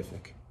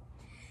scientific.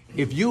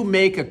 If you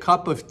make a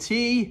cup of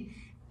tea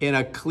in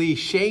a kli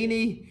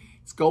sheni,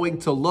 it's going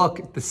to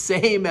look the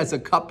same as a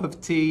cup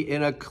of tea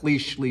in a kli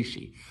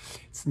shlishi.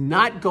 It's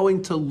not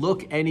going to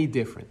look any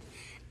different.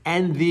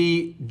 And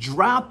the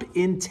drop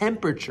in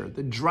temperature of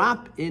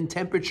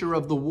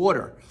the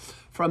water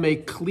from a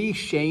kli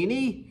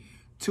sheni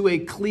to a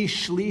kli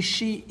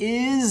shlishi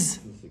is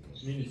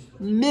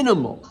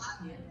minimal.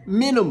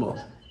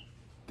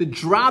 The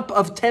drop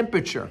of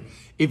temperature.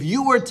 If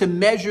you were to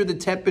measure the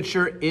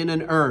temperature in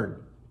an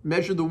urn,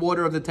 measure the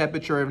water of the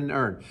temperature of an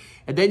urn,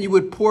 and then you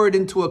would pour it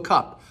into a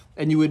cup,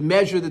 and you would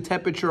measure the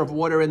temperature of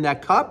water in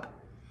that cup,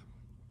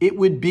 it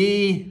would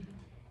be,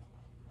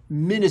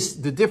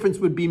 the difference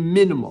would be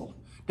minimal.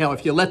 Now,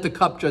 if you let the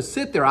cup just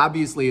sit there,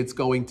 obviously it's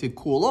going to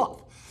cool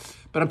off.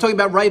 But I'm talking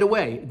about right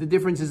away, the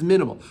difference is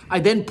minimal. I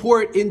then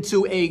pour it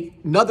into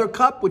another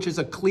cup, which is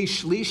a kli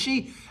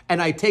shlishi,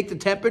 and I take the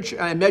temperature,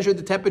 and I measure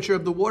the temperature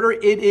of the water.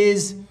 It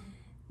is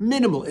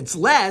minimal. It's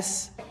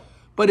less,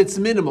 but it's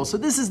minimal. So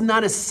this is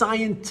not a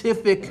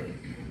scientific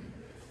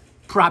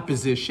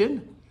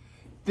proposition.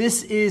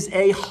 This is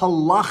a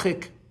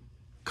halachic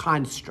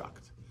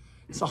construct.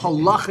 It's a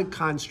halachic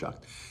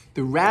construct.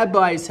 The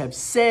rabbis have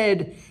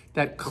said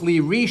that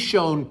kli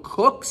rishon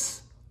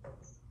cooks,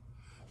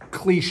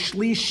 kli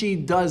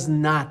shlishi does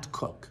not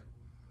cook.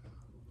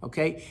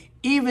 Okay?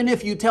 Even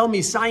if you tell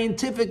me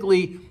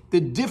scientifically the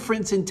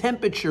difference in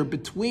temperature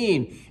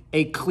between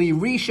a kli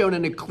rishon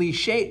and a kli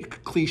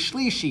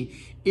shlishi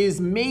is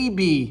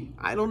maybe,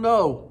 I don't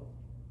know,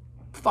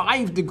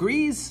 5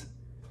 degrees?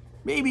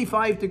 Maybe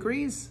 5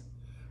 degrees?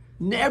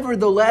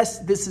 Nevertheless,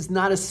 this is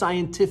not a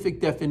scientific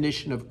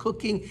definition of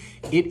cooking.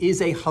 It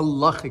is a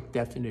halachic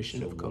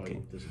definition of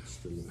cooking. Why does it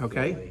still apply?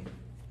 Okay?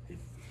 If,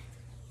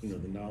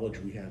 the knowledge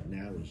we have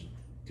now is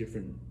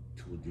different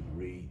to a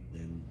degree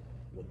than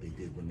what they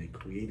did when they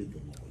created the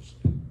laws.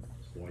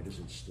 Why does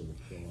it still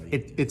apply?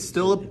 It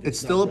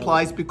still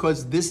applies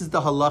because this is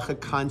the halachic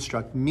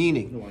construct,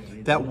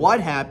 meaning that what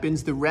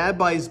happens, the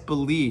rabbis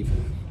believe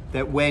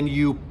that when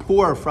you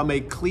pour from a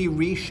kli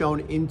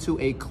rishon into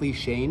a kli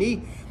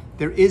sheni,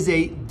 there is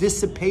a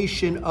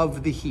dissipation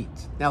of the heat.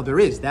 Now there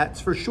is, that's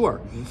for sure.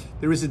 Mm-hmm.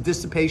 There is a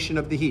dissipation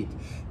of the heat.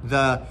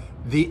 The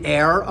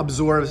air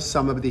absorbs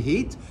some of the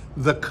heat.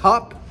 The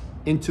cup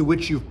into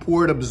which you've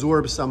poured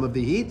absorbs some of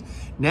the heat.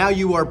 Now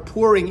you are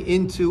pouring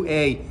into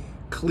a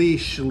kli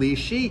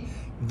shlishi.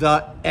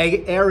 The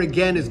air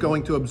again is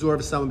going to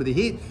absorb some of the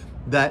heat.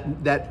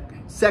 That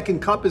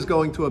second cup is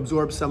going to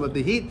absorb some of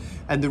the heat.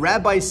 And the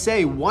rabbis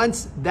say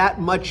once that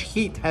much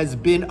heat has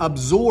been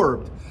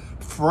absorbed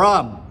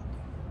from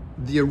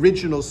the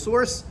original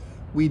source,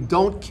 we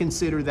don't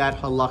consider that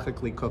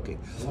halachically cooking.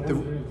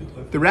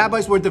 The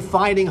rabbis were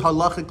defining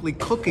halachically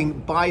cooking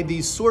by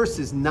these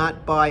sources,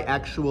 not by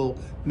actual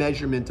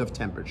measurement of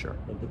temperature.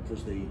 But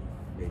because maybe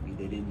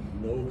they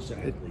didn't know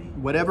exactly.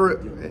 What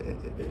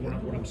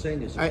I'm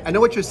saying is, I know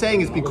what you're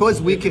saying is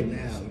because we can,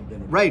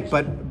 right?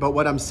 But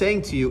what I'm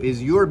saying to you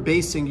is you're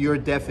basing your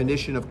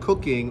definition of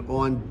cooking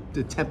on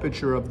the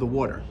temperature of the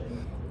water.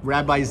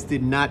 Rabbis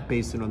did not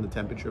base it on the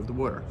temperature of the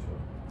water.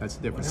 That's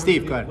the difference.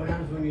 Steve, go ahead. What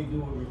happens when you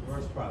do a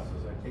reverse process?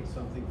 I take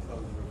something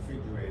from the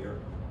refrigerator,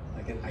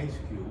 like an ice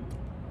cube,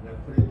 and I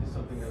put it into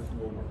something that's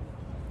warmer.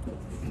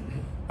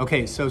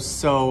 Okay,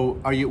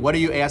 so are you? What are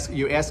you asking?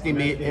 You're asking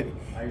me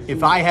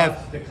if I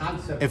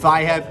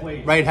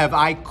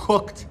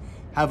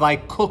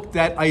cooked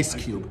that ice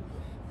cube?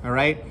 All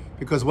right,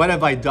 because what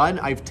have I done?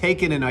 I've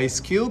taken an ice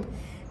cube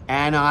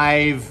and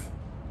I've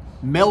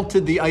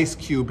melted the ice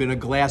cube in a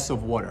glass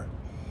of water.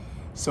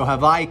 So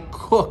have I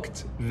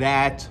cooked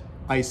that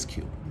ice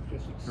cube?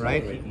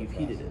 Right? You've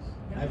heated it.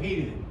 I've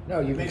heated it. No,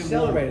 you've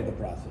accelerated the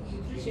process.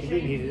 You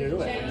didn't heat it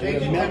away. Change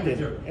the melted.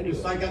 temperature.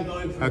 It's like I'm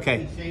going from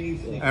Okay.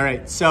 Chinese. All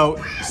right. So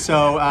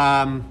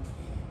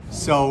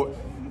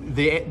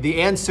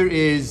the answer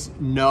is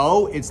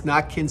no. It's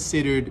not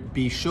considered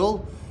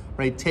bishul,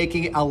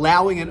 right?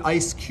 Allowing an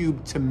ice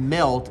cube to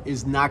melt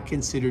is not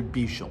considered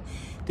bishul.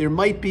 There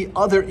might be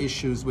other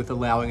issues with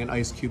allowing an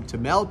ice cube to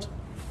melt,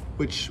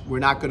 which we're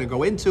not going to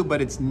go into, but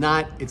it's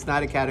not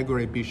a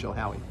category of bishul,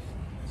 Howie.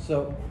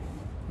 So,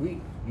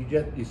 you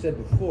said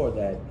before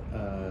that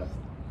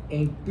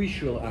ain't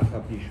bishul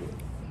acha bishul,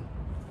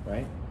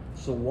 right?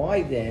 So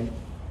why then,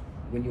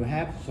 when you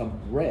have some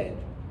bread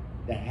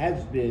that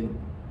has been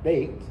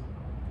baked,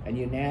 and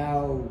you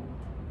now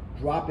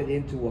drop it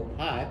into a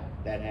pot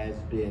that has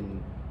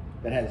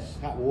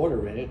hot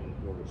water in it,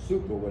 or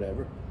soup or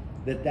whatever,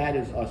 that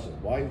is usur?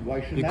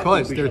 Why should that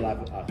be bishul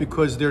acha?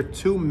 Because there are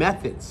two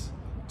methods.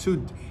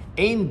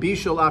 Ein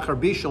bishul achar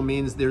bishul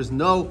means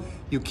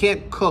you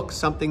can't cook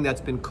something that's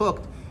been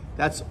cooked.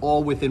 That's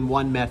all within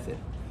one method.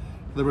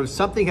 If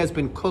something has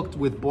been cooked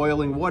with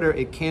boiling water,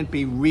 it can't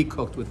be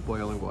recooked with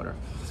boiling water.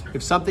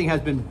 If something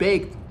has been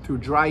baked through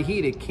dry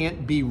heat, it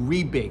can't be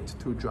rebaked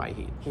through dry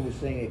heat. So we're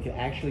saying it can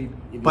actually,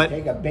 if you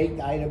take a baked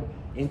item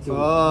into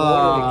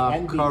water,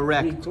 it can be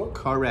recooked?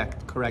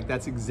 Correct.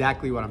 That's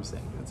exactly what I'm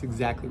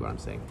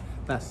saying.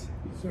 Les.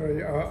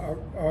 Sorry,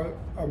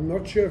 I'm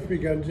not sure if we're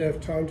going to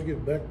have time to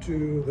get back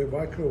to the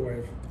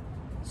microwave.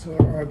 So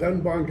I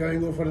don't mind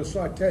going off on a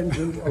slight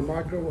tangent on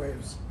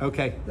microwaves.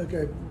 Okay.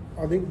 Okay,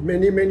 I think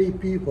many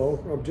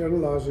people, I'm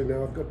generalizing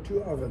now, I've got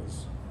 2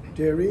 ovens,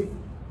 dairy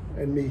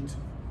and meat.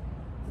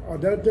 I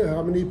don't know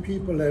how many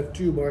people have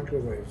 2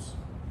 microwaves.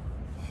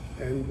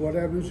 And what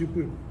happens if you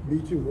put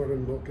meat in one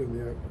and milk in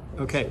the other?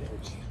 Okay,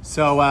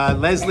 so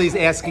Leslie's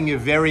asking a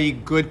very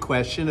good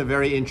question, a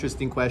very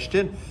interesting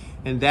question,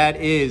 and that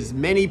is,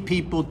 many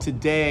people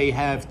today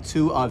have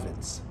 2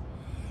 ovens.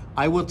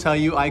 I will tell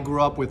you, I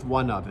grew up with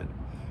 1 oven.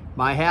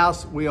 My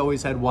house, we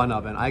always had one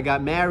oven. I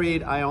got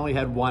married, I only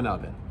had one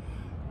oven.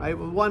 Right?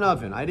 One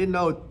oven. I didn't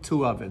know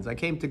two ovens. I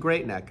came to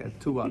Great Neck at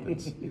two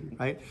ovens,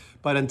 right?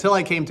 But until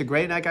I came to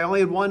Great Neck, I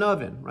only had one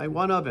oven, right?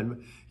 One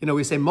oven. You know,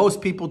 we say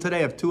most people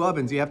today have two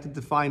ovens. You have to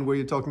define where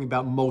you're talking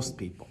about most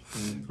people,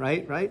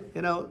 right? Right?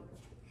 You know,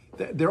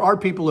 there are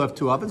people who have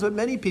two ovens, but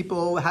many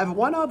people have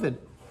one oven.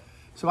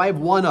 So I have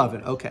one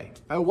oven, okay.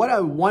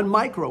 One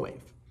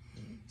microwave.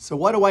 So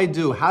what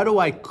do? How do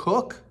I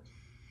cook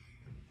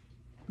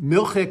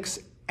milchiks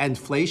and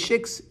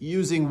fleishiks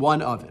using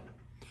one oven?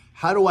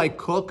 How do I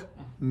cook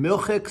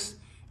milchiks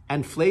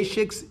and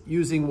fleishiks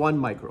using one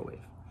microwave?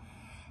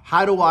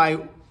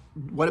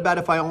 What about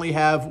if I only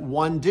have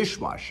one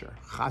dishwasher?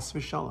 Chas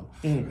v'shalom.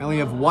 I only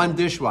have one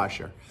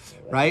dishwasher,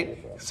 right?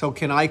 So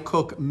can I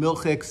cook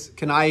milchiks,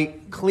 can I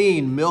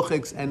clean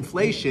milchiks and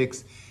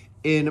fleishiks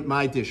in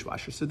my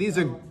dishwasher? So these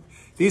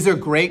are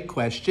great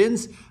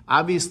questions.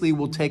 Obviously,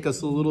 will take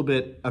us a little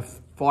bit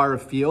far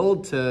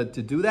afield to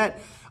do that.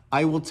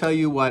 I will tell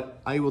you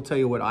what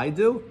I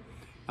do,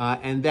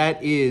 and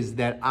that is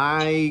that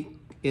I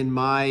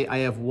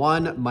have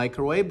one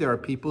microwave. There are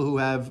people who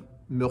have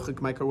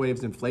milchik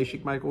microwaves and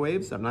fleishik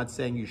microwaves. I'm not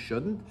saying you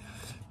shouldn't,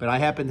 but I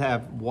happen to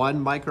have one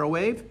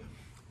microwave,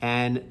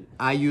 and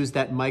I use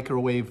that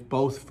microwave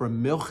both for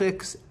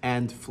milchiks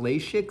and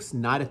fleishiks,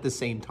 not at the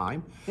same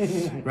time,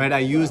 right? I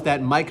use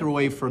that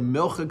microwave for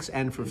milchiks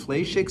and for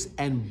fleishiks,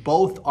 and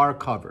both are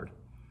covered.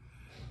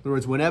 In other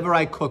words, whenever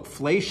I cook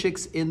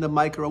fleishiks in the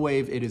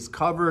microwave, it is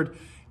covered.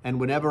 And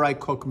whenever I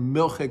cook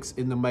milchiks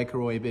in the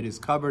microwave, it is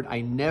covered.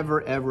 I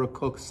never, ever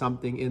cook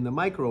something in the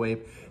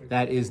microwave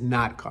that is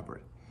not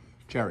covered.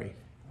 Jerry.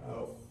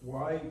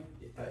 Why,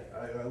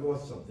 I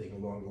lost something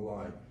along the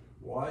line.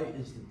 Why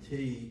is the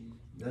tea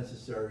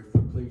necessary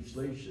for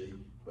shlishi,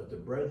 but the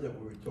bread that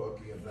we were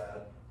talking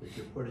about that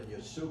you put in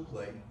your soup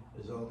plate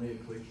is only a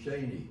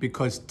klisheni?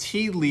 Because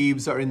tea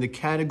leaves are in the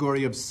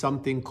category of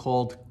something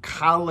called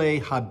kale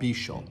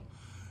habishol,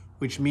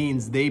 which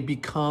means they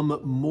become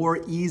more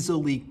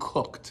easily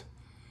cooked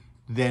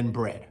than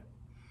bread,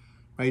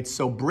 right?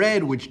 So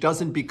bread, which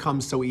doesn't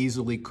become so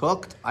easily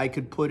cooked, I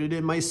could put it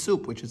in my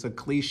soup, which is a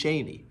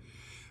klisheni,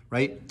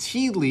 right?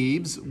 Tea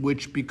leaves,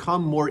 which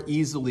become more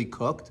easily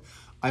cooked,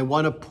 I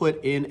want to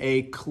put in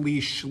a kli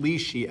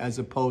shlishi as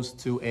opposed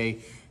to a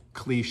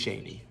kli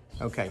sheni.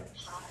 Okay.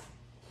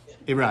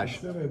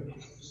 Iraj.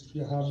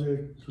 You have a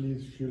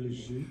kli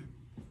shlishi.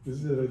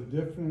 Is there a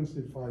difference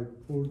if I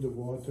pour the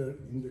water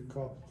in the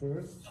cup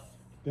first,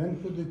 then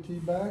put the tea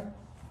bag,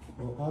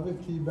 or have a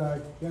tea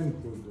bag, then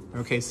pour the water?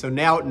 Okay, so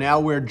now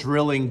we're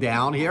drilling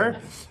down here.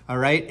 All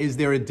right, is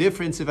there a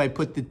difference if I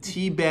put the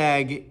tea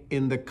bag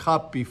in the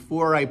cup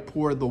before I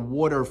pour the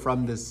water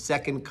from the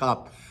second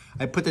cup?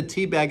 I put the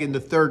tea bag in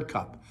the third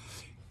cup,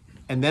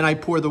 and then I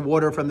pour the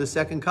water from the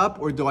second cup,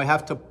 or do I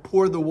have to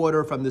pour the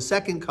water from the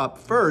second cup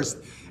first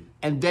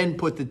and then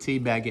put the tea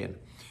bag in?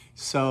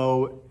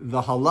 So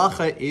the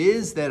halacha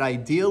is that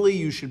ideally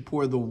you should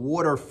pour the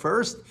water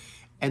first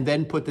and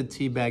then put the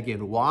tea bag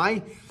in.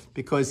 Why?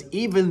 Because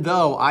even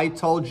though I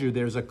told you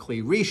there's a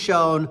kli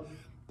rishon,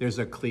 there's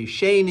a kli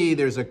sheni,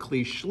 there's a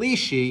kli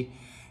shlishi,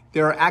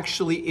 there are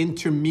actually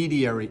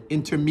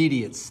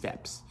intermediate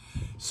steps.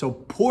 So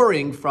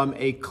pouring from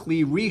a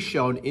kli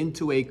rishon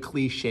into a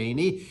kli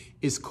sheni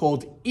is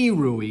called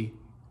irui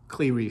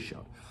kli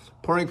rishon.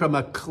 Pouring from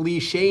a kli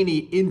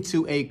sheni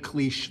into a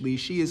kli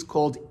shlishi is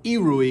called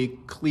irui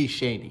kli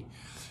sheni.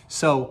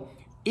 So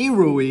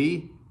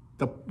irui,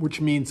 which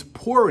means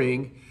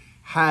pouring,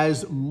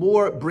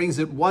 brings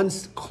it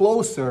once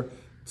closer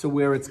to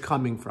where it's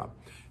coming from.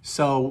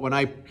 So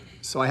I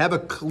have a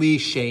kli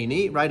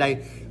sheni,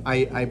 right?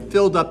 I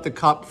filled up the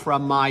cup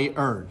from my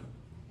urn,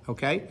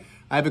 okay?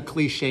 I have a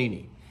kli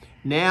sheni.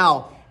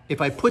 Now, if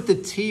I put the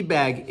tea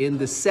bag in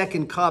the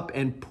second cup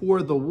and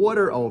pour the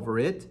water over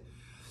it,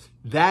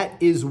 that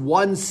is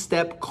one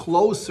step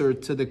closer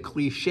to the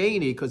kli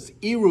sheni, because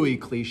irui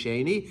kli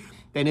sheni,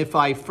 than if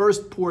I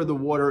first pour the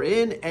water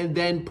in and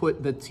then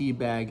put the tea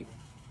bag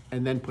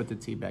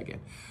in,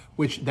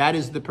 which that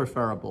is the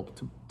preferable,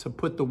 to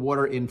put the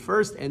water in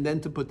first and then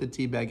to put the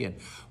tea bag in.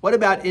 What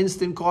about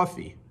instant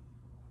coffee?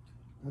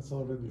 That's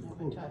already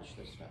cooked.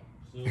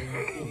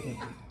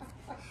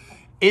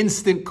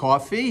 Instant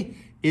coffee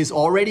is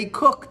already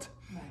cooked.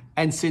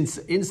 And since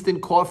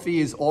instant coffee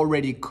is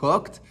already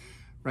cooked,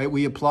 right,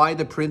 we apply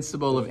the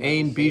principle of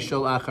ein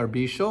bishol achar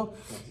bishol,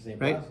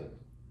 right?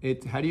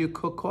 How do you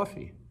cook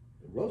coffee?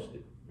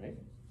 Roasted, right?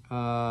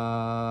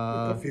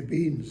 Coffee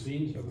beans. The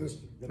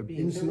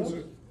beans are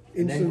roasted. Instant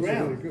And then are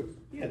very ground. good.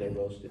 Yeah, they're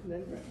roasted and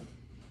then ground.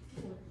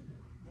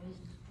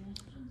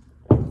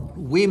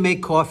 We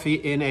make coffee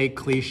in a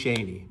kli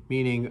sheni,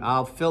 meaning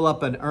I'll fill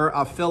up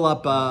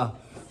a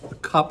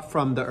cup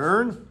from the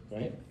urn,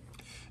 Right?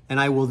 and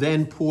I will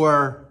then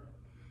pour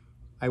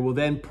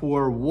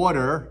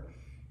water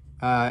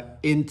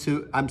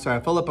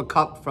I fill up a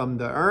cup from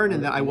the urn,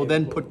 and then I will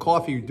then put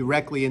coffee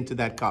directly into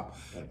that cup.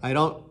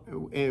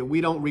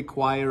 We don't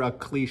require a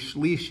kli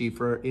shlishi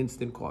for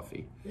instant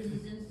coffee. This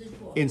is instant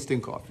coffee.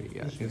 Instant coffee,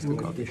 yeah, instant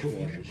coffee.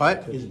 Dishwashers.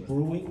 But Is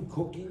brewing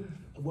cooking?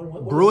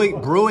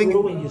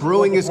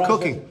 brewing is the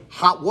cooking. process?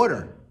 Hot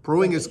water.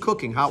 Brewing is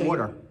cooking, hot So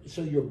water.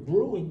 So you're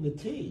brewing the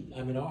tea.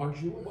 I mean,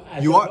 aren't you?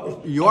 as You are-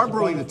 opposed- you are as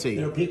brewing opposed- the tea.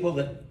 There are people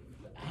that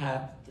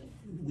have,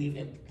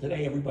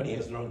 today everybody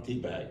has their own tea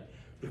bag.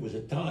 There was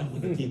a time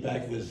when the tea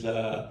bag was,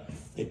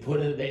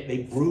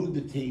 they brewed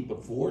the tea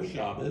before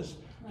Shabbos,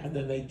 and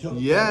then they took.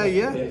 Yeah, the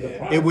yeah.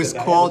 product It was of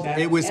that, called that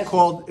it was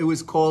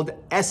essence. called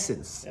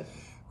essence,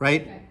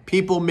 right?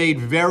 People made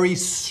very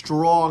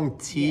strong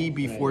tea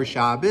before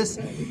Shabbos,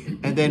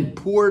 and then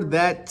poured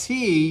that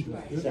tea.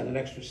 Is that an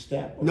extra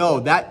step? No,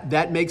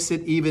 that makes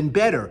it even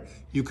better.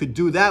 You could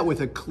do that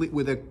with a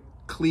kli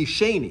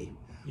sheni.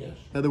 Yes.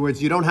 In other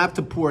words, you don't have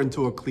to pour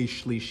into a kli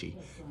shlishi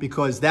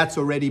because that's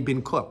already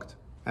been cooked.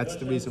 That's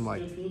the reason why.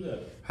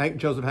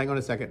 Joseph, hang on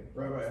a second.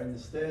 Rabbi, I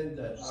understand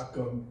that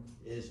Akum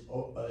is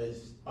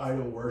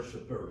idol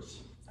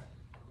worshippers.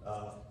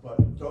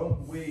 But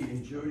don't we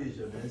in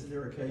Judaism, isn't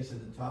there a case in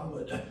the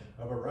Talmud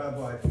of a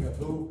rabbi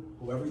who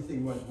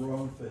everything went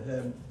wrong for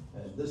him,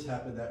 and this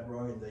happened, that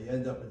wrong, and they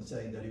end up in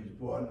saying that he was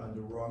born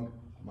under wrong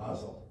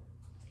mazel?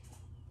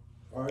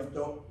 All right,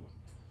 don't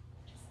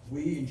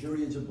we in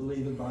Judaism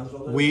believe in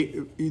mazel?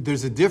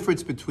 There's a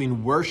difference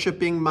between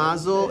worshiping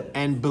mazel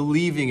and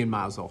believing in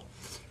mazel,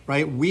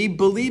 right? We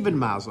believe in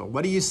mazel.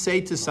 What do you say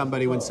to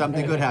somebody when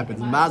something good happens?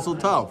 Mazel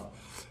tov,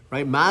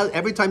 right?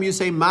 Every time you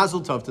say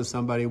mazel tov to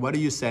somebody, what are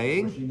you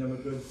saying? Wishing them a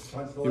good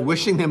constellation. You're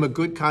wishing them a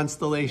good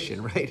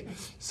constellation, right?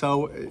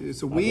 So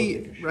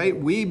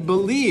we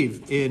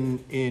believe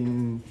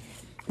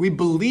we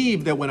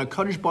believe that when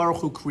HaKadosh Baruch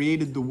Hu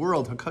created the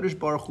world, HaKadosh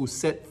Baruch Hu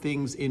set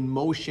things in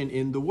motion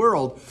in the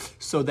world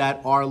so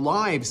that our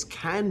lives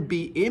can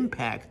be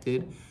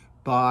impacted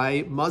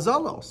by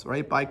mazalos,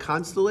 right? By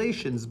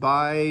constellations,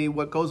 by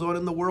what goes on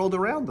in the world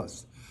around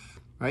us,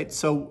 right?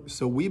 So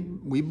we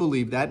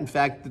believe that. In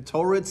fact, the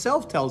Torah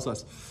itself tells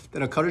us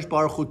that HaKadosh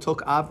Baruch Hu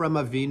took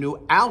Avram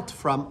Avinu out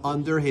from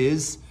under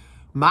his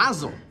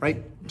mazel,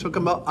 right? Took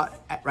him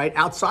right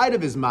outside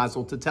of his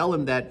mazel to tell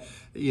him that,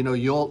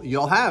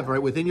 you'll have,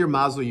 right? Within your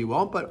mazel you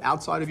won't, but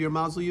outside of your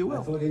mazel you I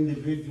will. thought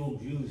individual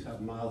Jews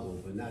have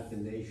mazel, but not the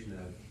nation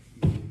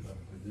of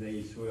Bnei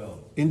Israel.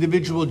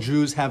 Individual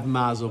Jews have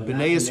mazel. But Bnei not the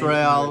nation of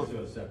Israel,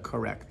 Israel separate.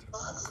 correct.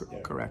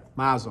 Correct.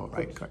 Mazel,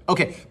 right? Correct.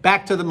 Okay,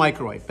 back to the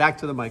microwave.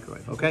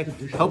 Okay?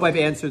 Hope I've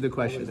answered the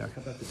question there.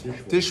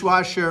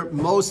 Dishwasher,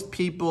 most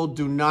people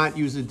do not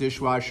use a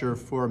dishwasher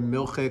for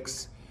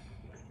milchiks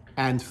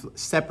and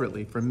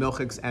separately for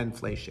milchiks and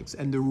fleishiks.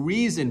 And the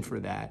reason for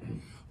that,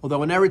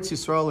 although in Eretz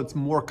Yisrael it's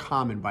more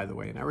common, by the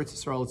way,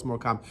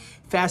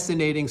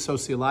 fascinating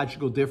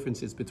sociological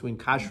differences between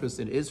kashrus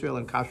in Israel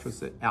and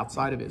kashrus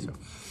outside of Israel.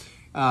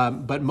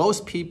 But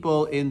most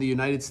people in the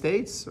United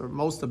States, or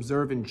most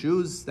observant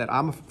Jews that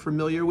I'm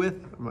familiar with,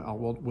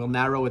 we'll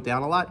narrow it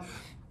down a lot,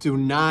 do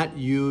not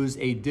use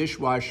a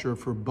dishwasher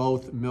for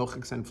both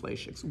milchiks and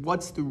fleishiks.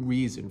 What's the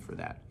reason for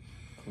that?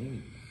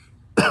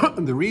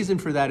 The reason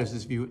for that is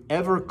if you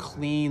ever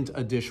cleaned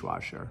a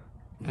dishwasher,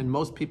 and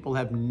most people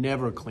have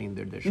never cleaned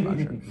their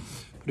dishwasher,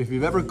 but if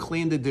you've ever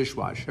cleaned a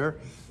dishwasher,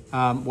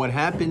 what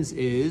happens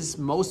is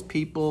most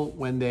people,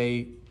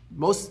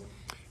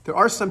 there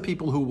are some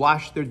people who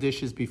wash their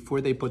dishes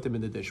before they put them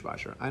in the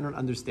dishwasher. I don't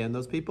understand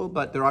those people,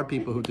 but there are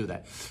people who do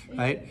that,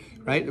 right?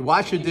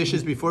 Wash your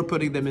dishes before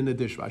putting them in the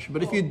dishwasher.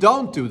 But if you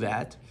don't do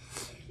that,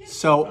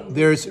 so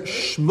there's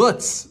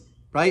schmutz,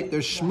 right?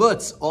 There's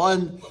schmutz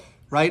on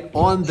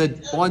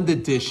the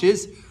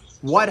dishes.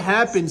 What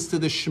happens to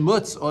the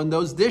schmutz on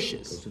those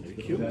dishes?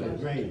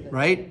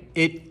 Right?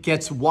 It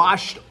gets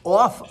washed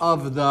off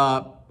of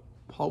the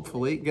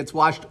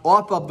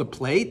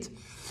plate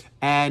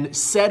and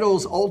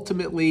settles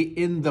ultimately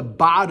in the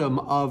bottom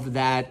of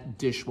that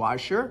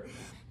dishwasher.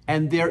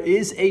 And there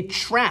is a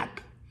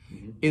trap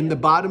in the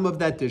bottom of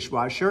that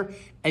dishwasher,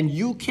 and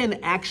you can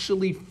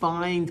actually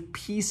find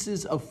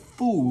pieces of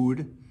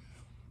food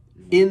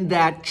in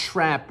that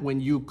trap when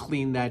you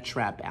clean that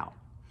trap out.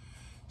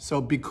 So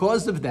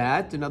because of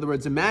that, in other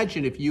words,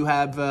 imagine if you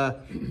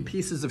have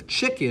pieces of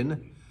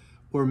chicken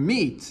or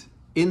meat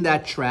in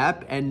that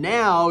trap, and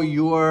now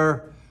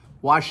you're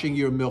washing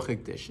your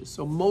milchik dishes.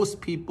 So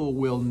most people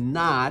will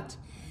not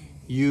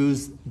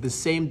use the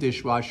same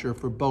dishwasher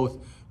for both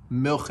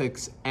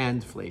milchiks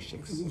and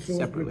fleishiks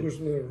separately. Because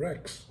of the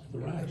racks.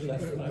 They're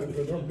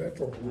not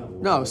metal.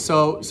 No,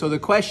 so the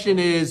question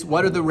is,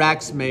 what are the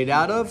racks made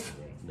out of?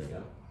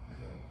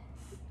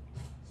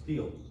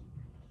 Steel.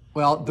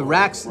 Well, the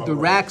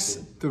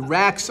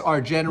racks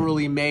are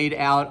generally made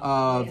out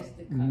of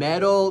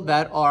metal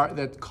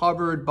that's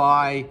covered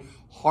by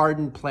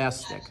hardened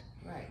plastic.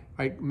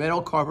 Right?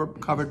 Metal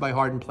covered by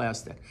hardened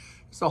plastic.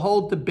 It's a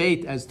whole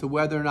debate as to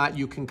whether or not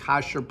you can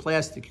kosher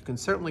plastic. You can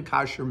certainly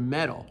kosher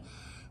metal.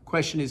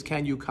 question is,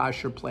 can you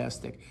kosher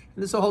plastic? And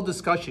there's a whole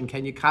discussion.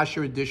 Can you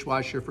kosher a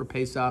dishwasher for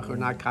Pesach or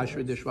not kosher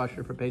a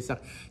dishwasher for Pesach?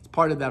 It's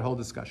part of that whole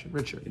discussion.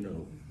 Richard. You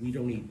know, we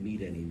don't eat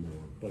meat anymore,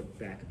 but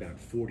back about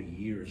 40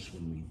 years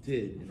when we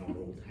did in our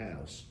old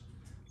house,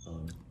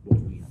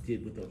 what we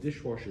did with our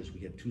dishwashers,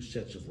 we had 2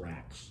 sets of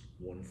racks,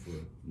 one for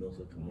milk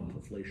and one for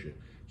fleischer.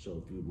 So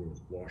if we were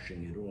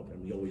washing it off,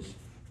 and we always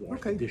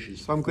wash the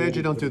dishes. So I'm glad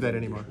you don't do that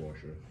anymore.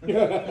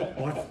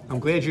 I'm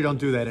glad you don't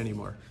do that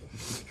anymore.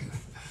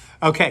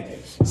 Okay,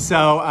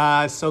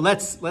 so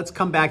let's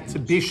come back to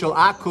Bishul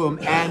Akum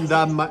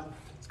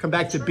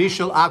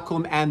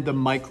and the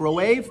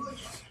microwave,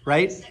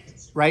 right?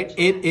 Right.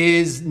 It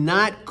is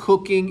not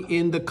cooking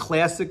in the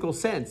classical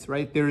sense,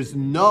 right? There's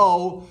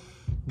no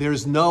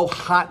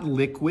hot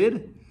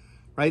liquid,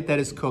 right? That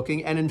is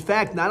cooking, and in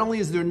fact, not only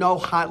is there no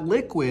hot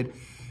liquid,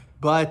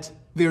 but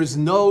there's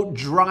no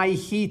dry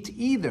heat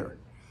either,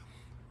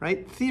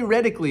 right?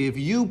 Theoretically, if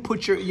you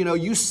put your,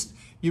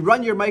 you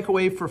run your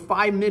microwave for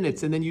 5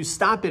 minutes and then you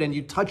stop it and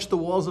you touch the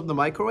walls of the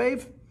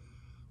microwave,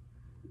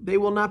 they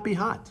will not be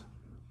hot.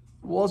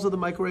 The walls of the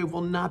microwave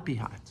will not be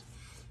hot.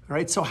 All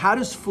right, so how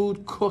does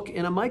food cook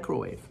in a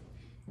microwave?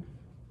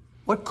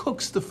 What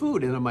cooks the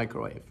food in a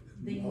microwave?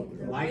 The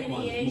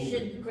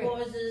radiation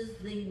causes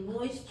the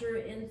moisture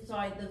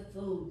inside the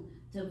food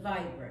to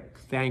vibrate.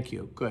 Thank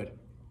you, good.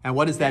 And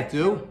what does that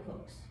do? How it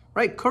cooks.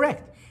 Right,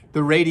 correct.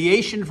 The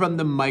radiation from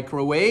the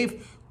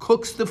microwave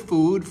cooks the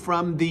food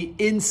from the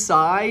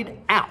inside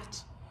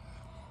out.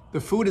 The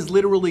food is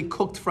literally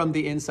cooked from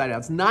the inside out.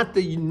 It's not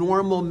the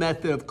normal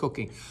method of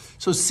cooking.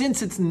 So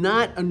since it's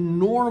not a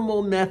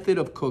normal method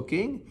of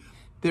cooking,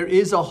 there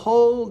is a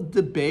whole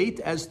debate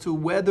as to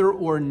whether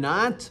or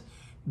not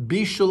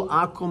Bishul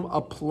Akum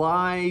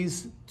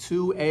applies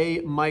to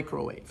a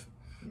microwave.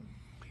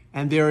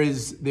 And there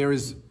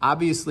is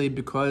obviously,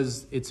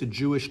 because it's a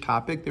Jewish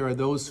topic, there are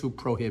those who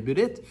prohibit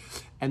it,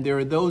 and there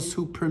are those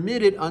who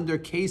permit it under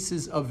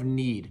cases of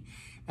need.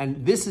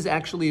 And this is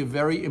actually a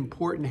very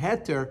important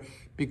heter,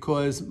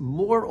 because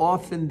more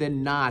often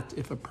than not,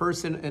 if a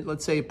person,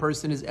 let's say a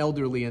person is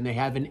elderly and they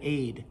have an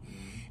aide,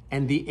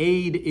 and the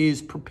aide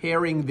is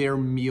preparing their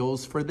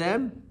meals for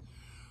them,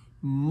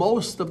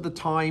 most of the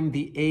time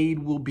the aide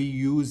will be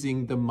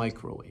using the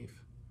microwave,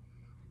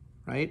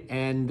 right?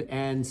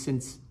 And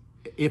since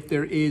if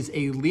there is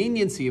a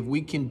leniency, if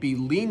we can be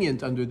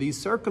lenient under these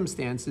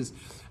circumstances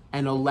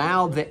and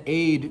allow the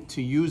aide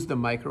to use the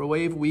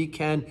microwave, we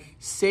can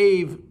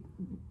save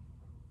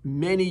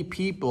many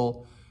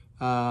people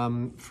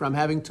from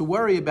having to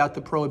worry about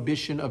the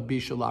prohibition of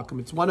Bishul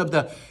Akum. It's one of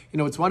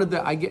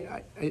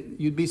the,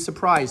 you'd be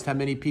surprised how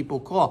many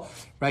people call,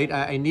 right?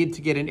 I need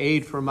to get an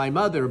aide for my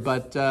mother,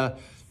 but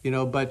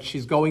but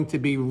she's going to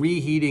be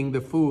reheating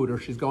the food, or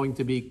she's going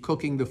to be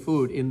cooking the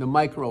food in the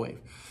microwave,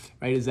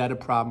 right? Is that a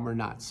problem or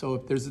not? So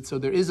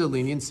there is a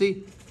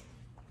leniency.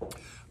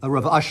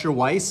 Rav Asher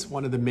Weiss,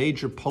 one of the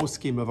major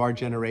poskim of our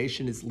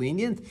generation, is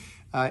lenient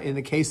in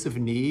the case of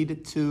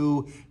need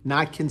to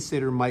not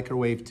consider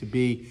microwave to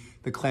be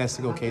the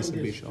classical case of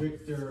Bishul.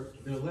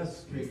 They're less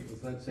strict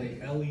with, let's say,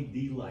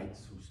 LED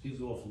lights, which gives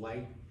off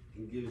light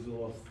and gives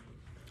off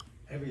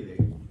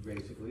everything,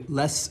 basically.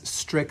 Less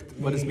strict,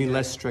 what does mean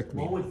less strict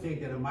mean? One would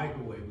think that a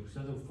microwave, which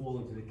doesn't fall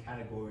into the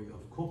category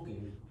of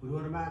cooking, would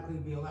automatically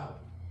be allowed.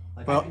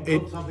 Like, well, I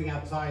can cook something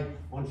outside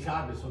on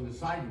Shabbos on the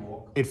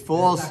sidewalk. It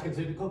falls. It's not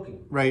considered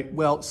cooking. Right.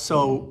 Well,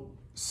 so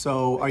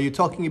are you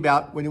talking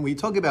about, when we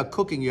talk about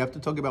cooking, you have to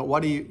talk about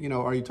what are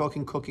you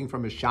talking cooking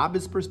from a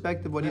Shabbos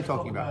perspective? What are you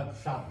talking about?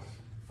 Shabbos.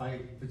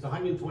 If it's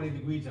 120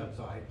 degrees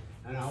outside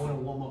and I want to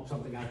warm up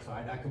something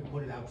outside, I can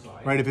put it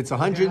outside. Right. If it's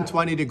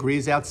 120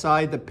 degrees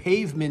outside, the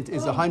pavement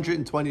is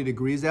 120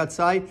 degrees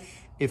outside.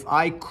 If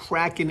I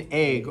crack an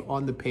egg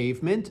on the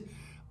pavement,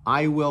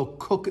 I will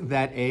cook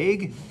that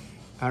egg.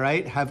 All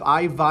right. Have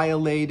I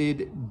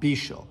violated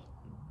Bishul?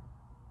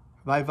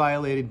 Have I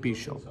violated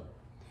Bishul?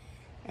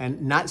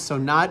 And not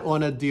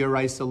on a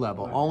D'oraisa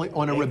level, only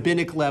on a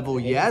rabbinic level,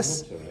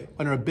 yes.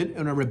 On a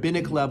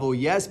rabbinic level,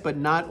 yes, but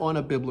not on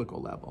a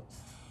biblical level.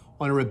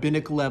 On a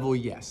rabbinic level,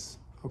 yes.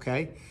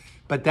 Okay,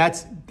 but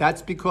that's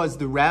because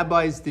the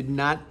rabbis did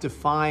not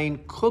define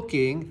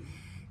cooking.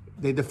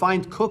 They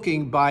defined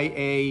cooking by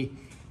a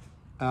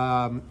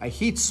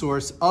heat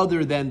source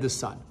other than the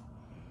sun.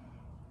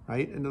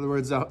 Right? In other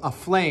words, a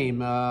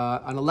flame,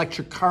 an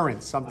electric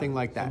current, something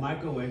like that. A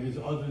microwave is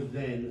other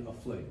than a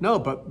flame. No,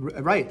 but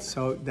right,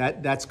 so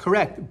that's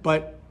correct.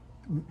 But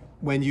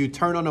when you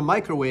turn on a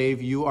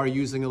microwave, you are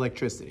using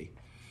electricity.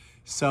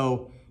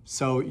 So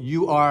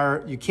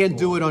you can't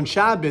do it on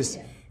Shabbos,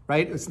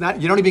 right? It's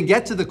not, you don't even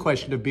get to the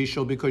question of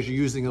Bishul because you're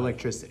using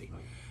electricity,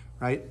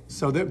 right?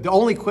 So the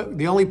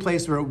only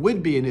place where it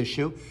would be an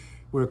issue,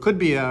 where it could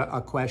be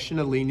a question,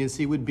 a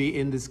leniency, would be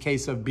in this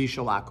case of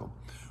Bishul Akum,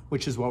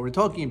 which is what we're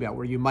talking about,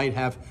 where you might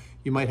have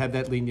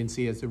that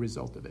leniency as a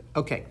result of it.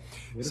 Okay.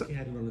 What if you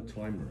had it on a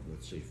timer,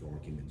 let's say, for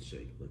argument's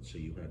sake? Let's say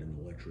you had an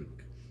electric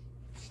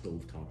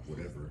stovetop,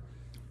 whatever.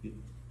 You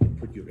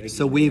put your egg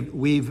so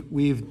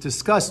we've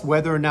discussed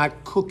whether or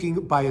not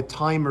cooking by a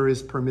timer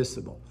is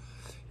permissible.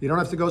 You don't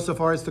have to go so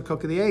far as to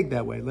cook the egg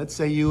that way. Let's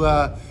say you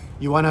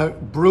want to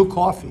brew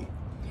coffee.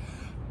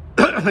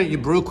 You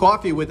brew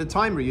coffee with a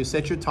timer. You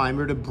set your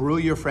timer to brew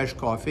your fresh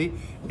coffee.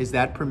 Is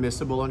that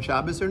permissible on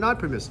Shabbos or not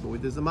permissible?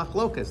 There's a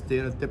machlokas.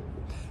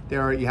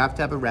 You have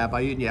to have a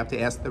rabbi, and you have to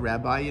ask the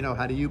rabbi,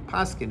 how do you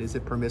paskin? Is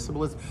it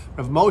permissible?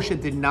 Rav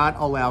Moshe did not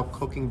allow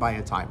cooking by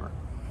a timer.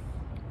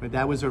 But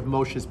that was Rav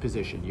Moshe's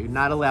position. You're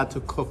not allowed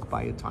to cook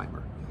by a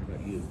timer. What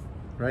about you?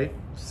 Right?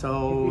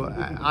 So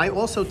I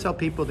also tell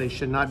people they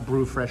should not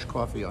brew fresh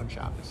coffee on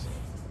Shabbos.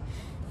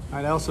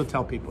 I also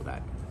tell people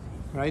that,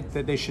 right?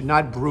 That they should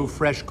not brew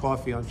fresh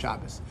coffee on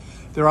Shabbos.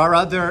 There are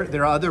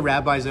other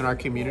rabbis in our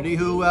community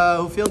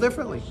who feel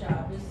differently,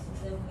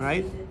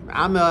 right?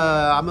 I'm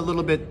a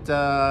little bit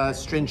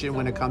stringent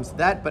when it comes to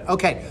that, but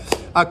okay.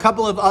 A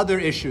couple of other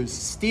issues.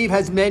 Steve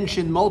has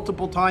mentioned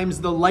multiple times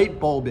the light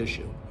bulb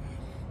issue.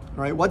 All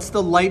right, what's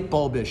the light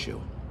bulb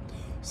issue?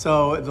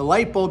 So the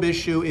light bulb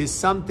issue is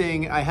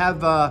something, I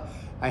have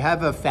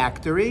a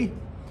factory,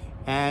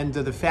 and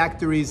the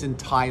factory's in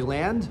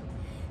Thailand,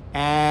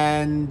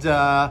 and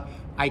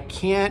I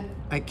can't,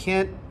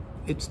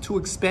 it's too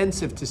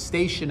expensive to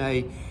station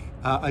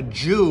a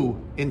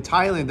Jew in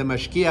Thailand, the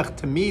Mashgiach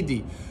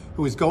Tamidi,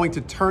 who is going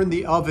to turn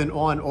the oven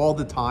on all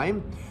the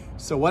time.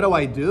 So what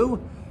do?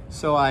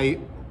 So I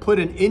put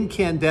an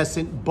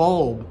incandescent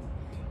bulb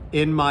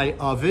in my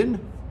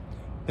oven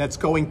that's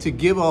going to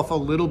give off a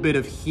little bit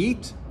of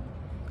heat.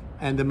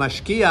 And the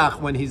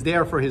mashgiach, when he's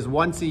there for his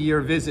once-a-year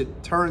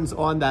visit, turns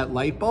on that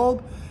light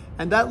bulb,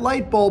 and that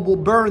light bulb will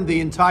burn the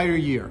entire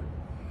year.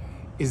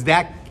 Does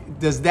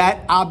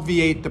that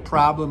obviate the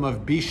problem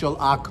of bishul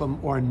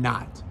akum or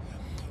not?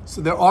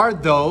 So there are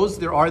those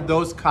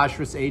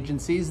kashrus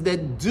agencies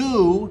that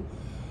do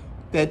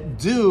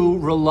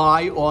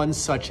rely on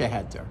such a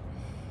heter.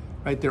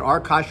 Right? There are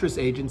kashrus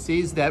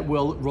agencies that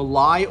will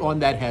rely on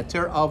that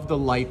heter of the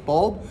light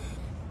bulb,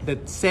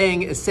 that's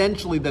saying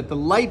essentially that the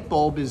light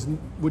bulb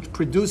which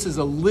produces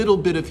a little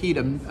bit of heat,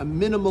 a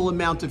minimal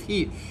amount of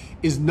heat,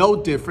 is no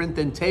different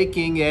than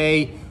taking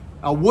a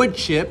wood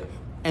chip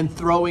and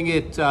throwing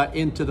it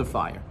into the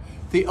fire.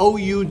 The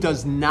OU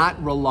does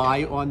not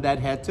rely on that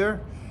heter,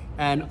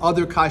 and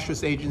other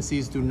kashrus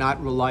agencies do not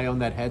rely on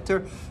that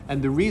heter.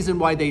 And the reason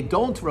why they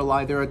don't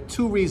rely, there are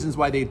two reasons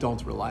why they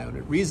don't rely on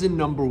it. Reason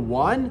number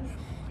one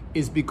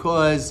is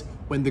because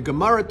when the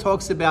Gemara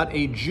talks about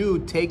a Jew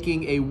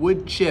taking a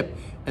wood chip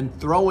and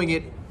throwing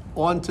it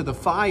onto the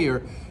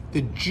fire,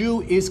 the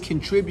Jew is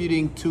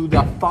contributing to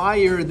the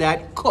fire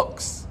that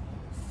cooks.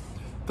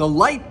 The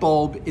light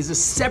bulb is a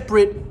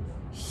separate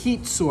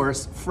heat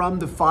source from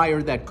the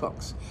fire that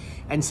cooks.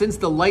 And since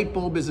the light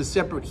bulb is a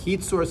separate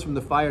heat source from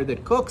the fire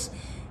that cooks,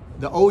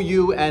 the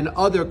OU and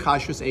other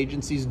kashrus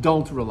agencies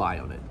don't rely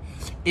on it.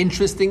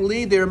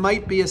 Interestingly, there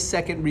might be a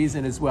second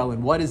reason as well.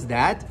 And what is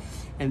that?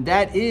 And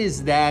that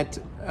is that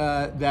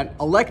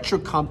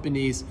electric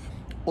companies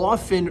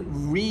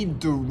often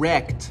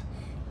redirect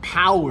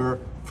power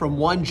from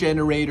one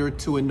generator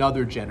to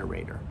another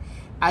generator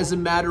as a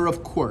matter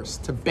of course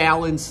to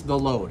balance the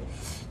load.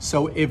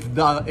 So if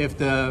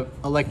the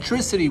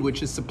electricity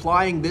which is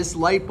supplying this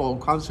light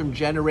bulb comes from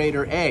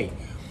generator A,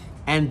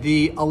 and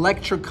the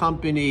electric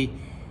company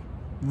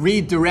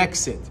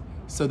redirects it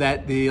so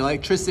that the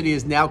electricity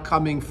is now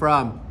coming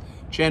from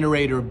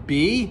generator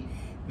B,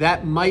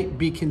 that might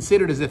be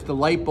considered as if the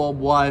light bulb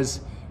was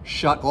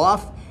shut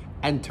off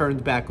and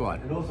turned back on.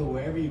 And also,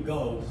 wherever you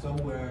go,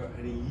 somewhere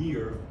in a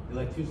year,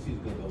 electricity is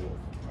going to go off.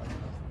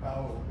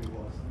 Power will be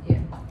lost. Yeah.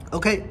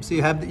 Okay, so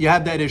you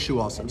have that issue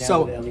also. And now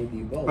So the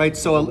LED bulb right,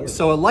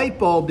 so a light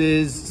bulb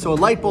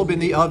in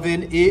the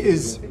oven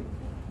is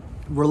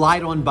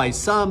relied on by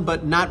some,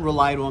 but not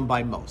relied on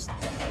by most.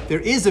 There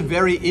is a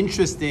very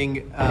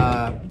interesting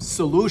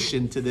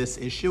solution to this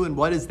issue, and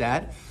what is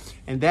that?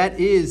 And that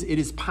is, it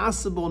is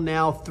possible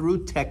now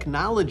through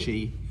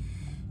technology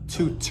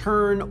to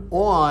turn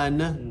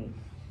on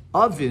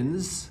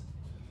ovens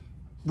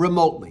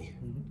remotely.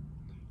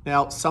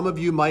 Now, some of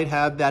you might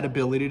have that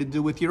ability to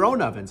do with your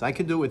own ovens. I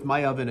can do it with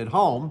my oven at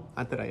home.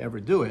 Not that I ever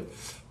do it,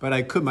 but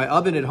I could. My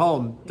oven at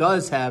home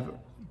does have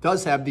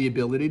the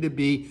ability to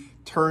be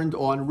turned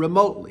on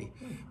remotely,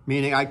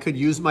 meaning I could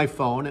use my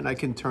phone and I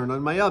can turn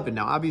on my oven.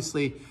 Now,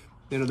 obviously,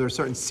 there are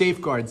certain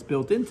safeguards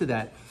built into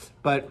that,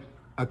 but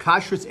a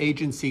kashrus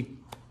agency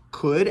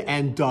could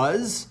and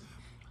does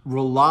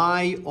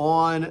rely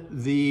on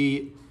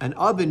an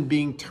oven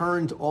being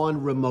turned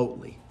on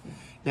remotely.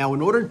 Now,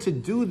 in order to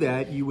do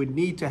that, you would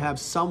need to have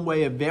some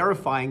way of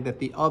verifying that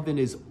the oven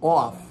is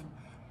off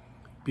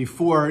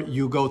before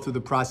you go through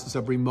the process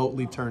of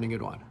remotely turning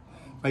it on,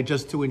 right?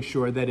 Just to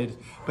ensure that it.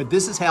 But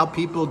this is how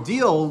people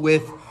deal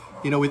with,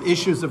 with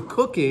issues of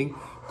cooking,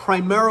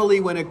 primarily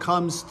when it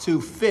comes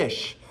to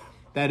fish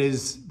that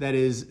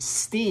is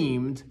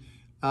steamed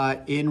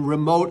in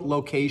remote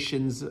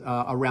locations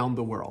around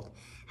the world.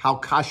 How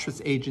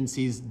kashrus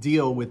agencies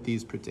deal with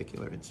these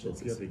particular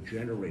instances. So if you have a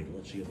generator,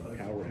 let's say you have a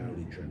power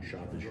outage on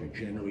Shabbos, your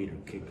generator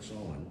kicks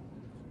on.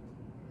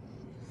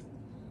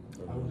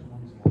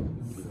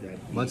 Would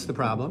that be, What's the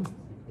problem?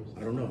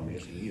 I don't know, I'm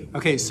asking you.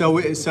 Okay,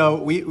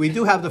 so we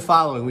do have the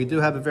following. We do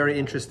have a very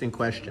interesting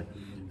question.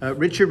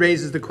 Richard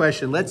raises the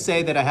question, let's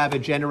say that I have a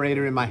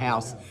generator in my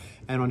house,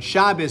 and on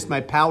Shabbos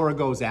my power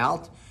goes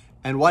out,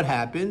 and what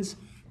happens?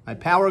 My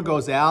power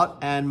goes out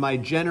and my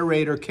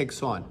generator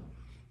kicks on,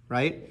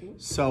 right?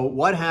 So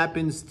what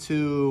happens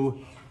to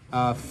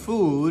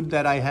food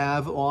that I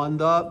have on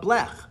the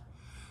blech?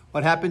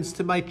 What happens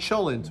to my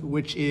cholent,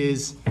 which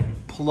is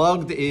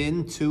plugged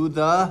into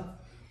the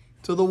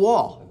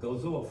wall? It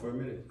goes off for a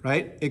minute.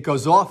 Right? It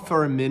goes off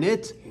for a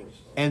minute,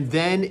 and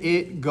then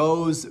it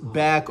goes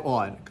back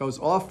on. It goes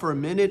off for a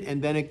minute,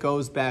 and then it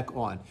goes back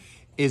on.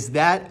 Is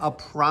that a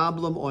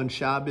problem on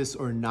Shabbos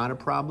or not a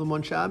problem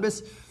on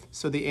Shabbos?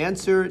 So the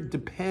answer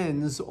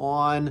depends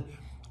on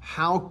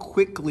how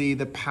quickly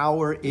the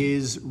power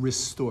is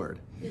restored.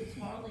 It's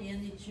hardly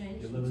any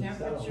change in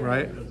temperature.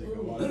 Right.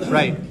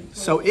 Right.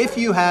 So if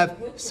you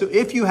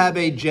have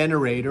a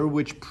generator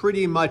which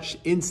pretty much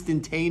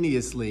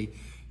instantaneously,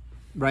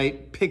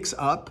 right, picks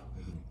up,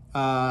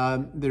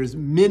 there's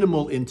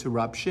minimal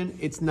interruption,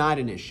 it's not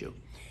an issue.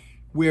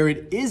 Where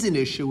it is an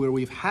issue, where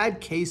we've had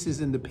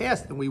cases in the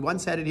past, and we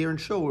once had it here in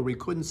Shul where we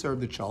couldn't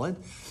serve the cholent,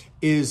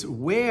 is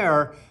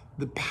where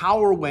the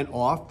power went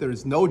off,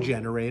 there's no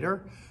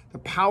generator, the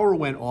power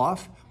went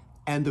off,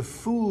 and the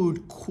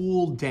food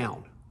cooled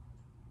down.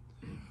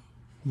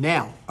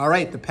 Now, all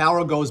right, the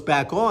power goes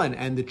back on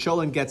and the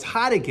cholent gets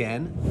hot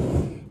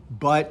again,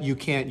 but you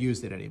can't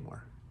use it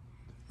anymore,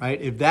 right?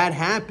 If that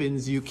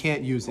happens, you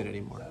can't use it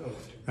anymore,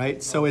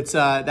 right? So it's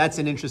that's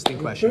an interesting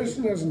question. The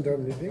person hasn't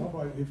done anything.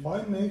 If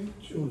I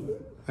make children,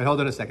 Right, hold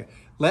on a second.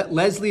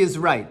 Leslie is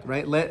right?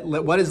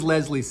 What is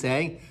Leslie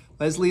saying?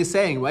 Leslie is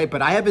saying, right,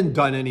 but I haven't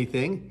done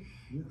anything,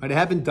 right? I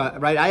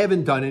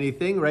haven't done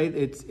anything, right?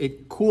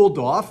 It cooled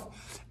off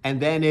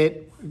and then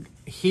it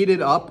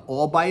heated up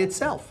all by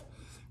itself.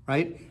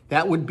 Right?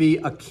 That would be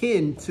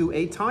akin to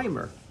a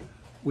timer,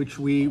 which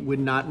we would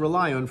not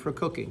rely on for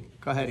cooking.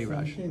 Go ahead,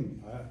 Irash.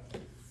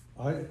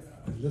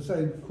 Let's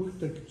say I cook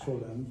the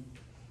cholent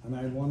and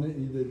I want to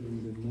eat it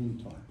in the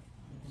noontime.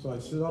 So I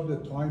set up the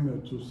timer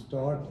to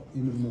start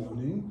in the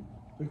morning.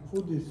 The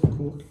food is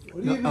cooked.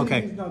 Or even if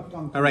it's not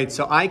done. All right.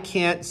 So I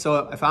can't.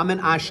 So if I'm an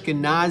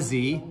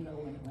Ashkenazi,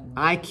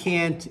 I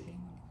can't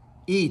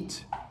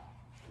eat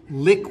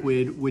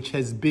liquid which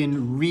has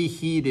been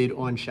reheated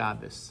on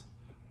Shabbos.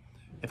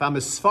 If I'm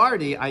a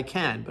Sephardi, I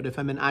can, but if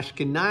I'm an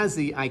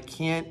Ashkenazi, I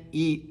can't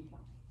eat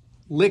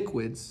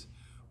liquids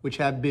which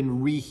have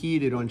been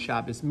reheated on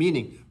Shabbos,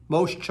 meaning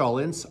most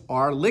cholents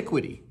are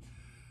liquidy.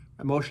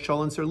 Most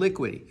cholents are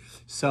liquidy.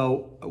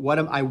 So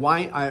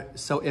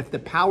so if the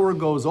power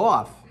goes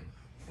off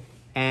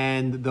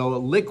and the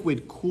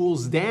liquid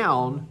cools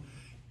down,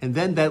 and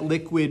then that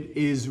liquid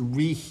is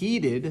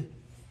reheated,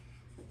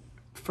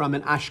 from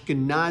an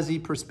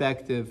Ashkenazi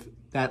perspective,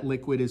 that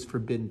liquid is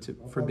forbidden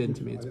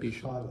to me. It's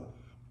bishul.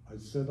 I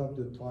set up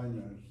the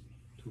timer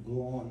to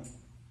go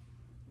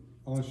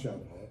on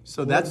Shabbat.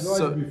 So that's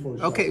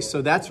okay.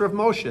 So that's Rav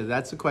Moshe.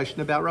 That's a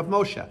question about Rav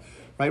Moshe,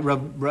 right?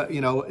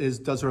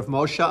 Does Rav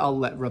Moshe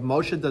Rav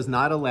Moshe does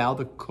not allow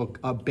the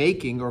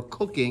baking or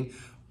cooking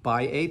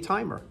by a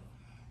timer?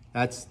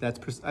 That's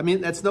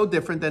no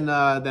different than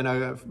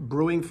a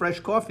brewing fresh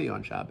coffee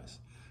on Shabbos.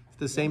 It's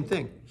the same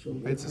thing. So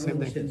right? It's the same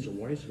thing. So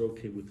why is it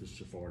okay with the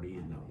Sephardi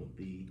and not with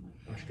the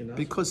Ashkenazi?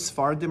 Because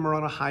Sephardim are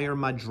on a higher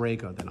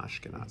madrega than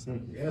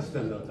Ashkenazim. Ask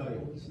them, they'll tell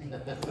you.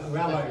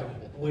 Rabbi,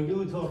 when you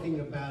were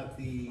talking about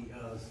the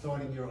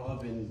starting your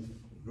oven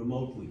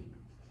remotely,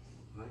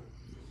 right?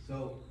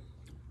 So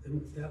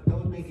that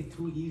would make it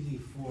too easy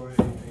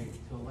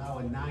to allow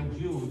a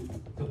non-Jew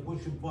to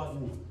push a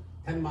button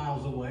 10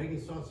 miles away and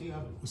start the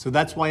oven. So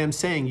that's why I'm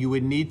saying you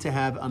would need to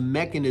have a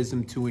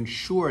mechanism to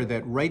ensure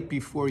that right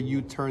before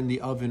you turn the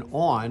oven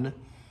on,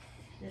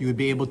 you would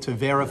be able to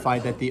verify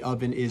that the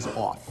oven is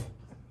off.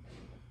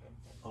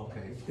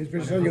 Okay.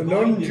 Especially a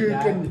non-Jew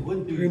can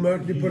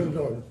remotely put it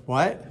on.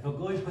 What? If a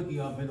guy put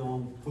the oven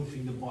on,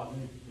 pushing the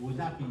button, it would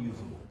not be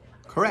usable.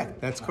 Correct,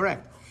 that's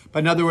correct. But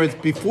in other words,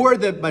 before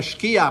the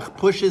mashkiach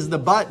pushes the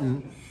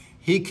button,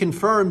 he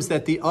confirms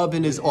that the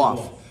oven is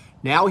off.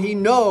 Now he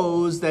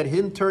knows that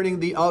him turning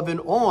the oven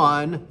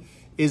on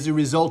is a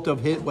result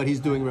of what he's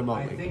doing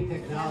remotely. I think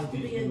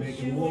technology is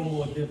making it more and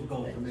more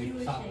difficult to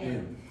make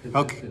top-in.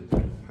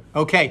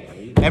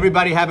 Okay.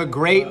 Everybody have a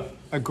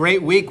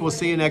great week. We'll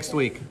see you next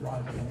week.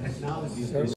 Technology is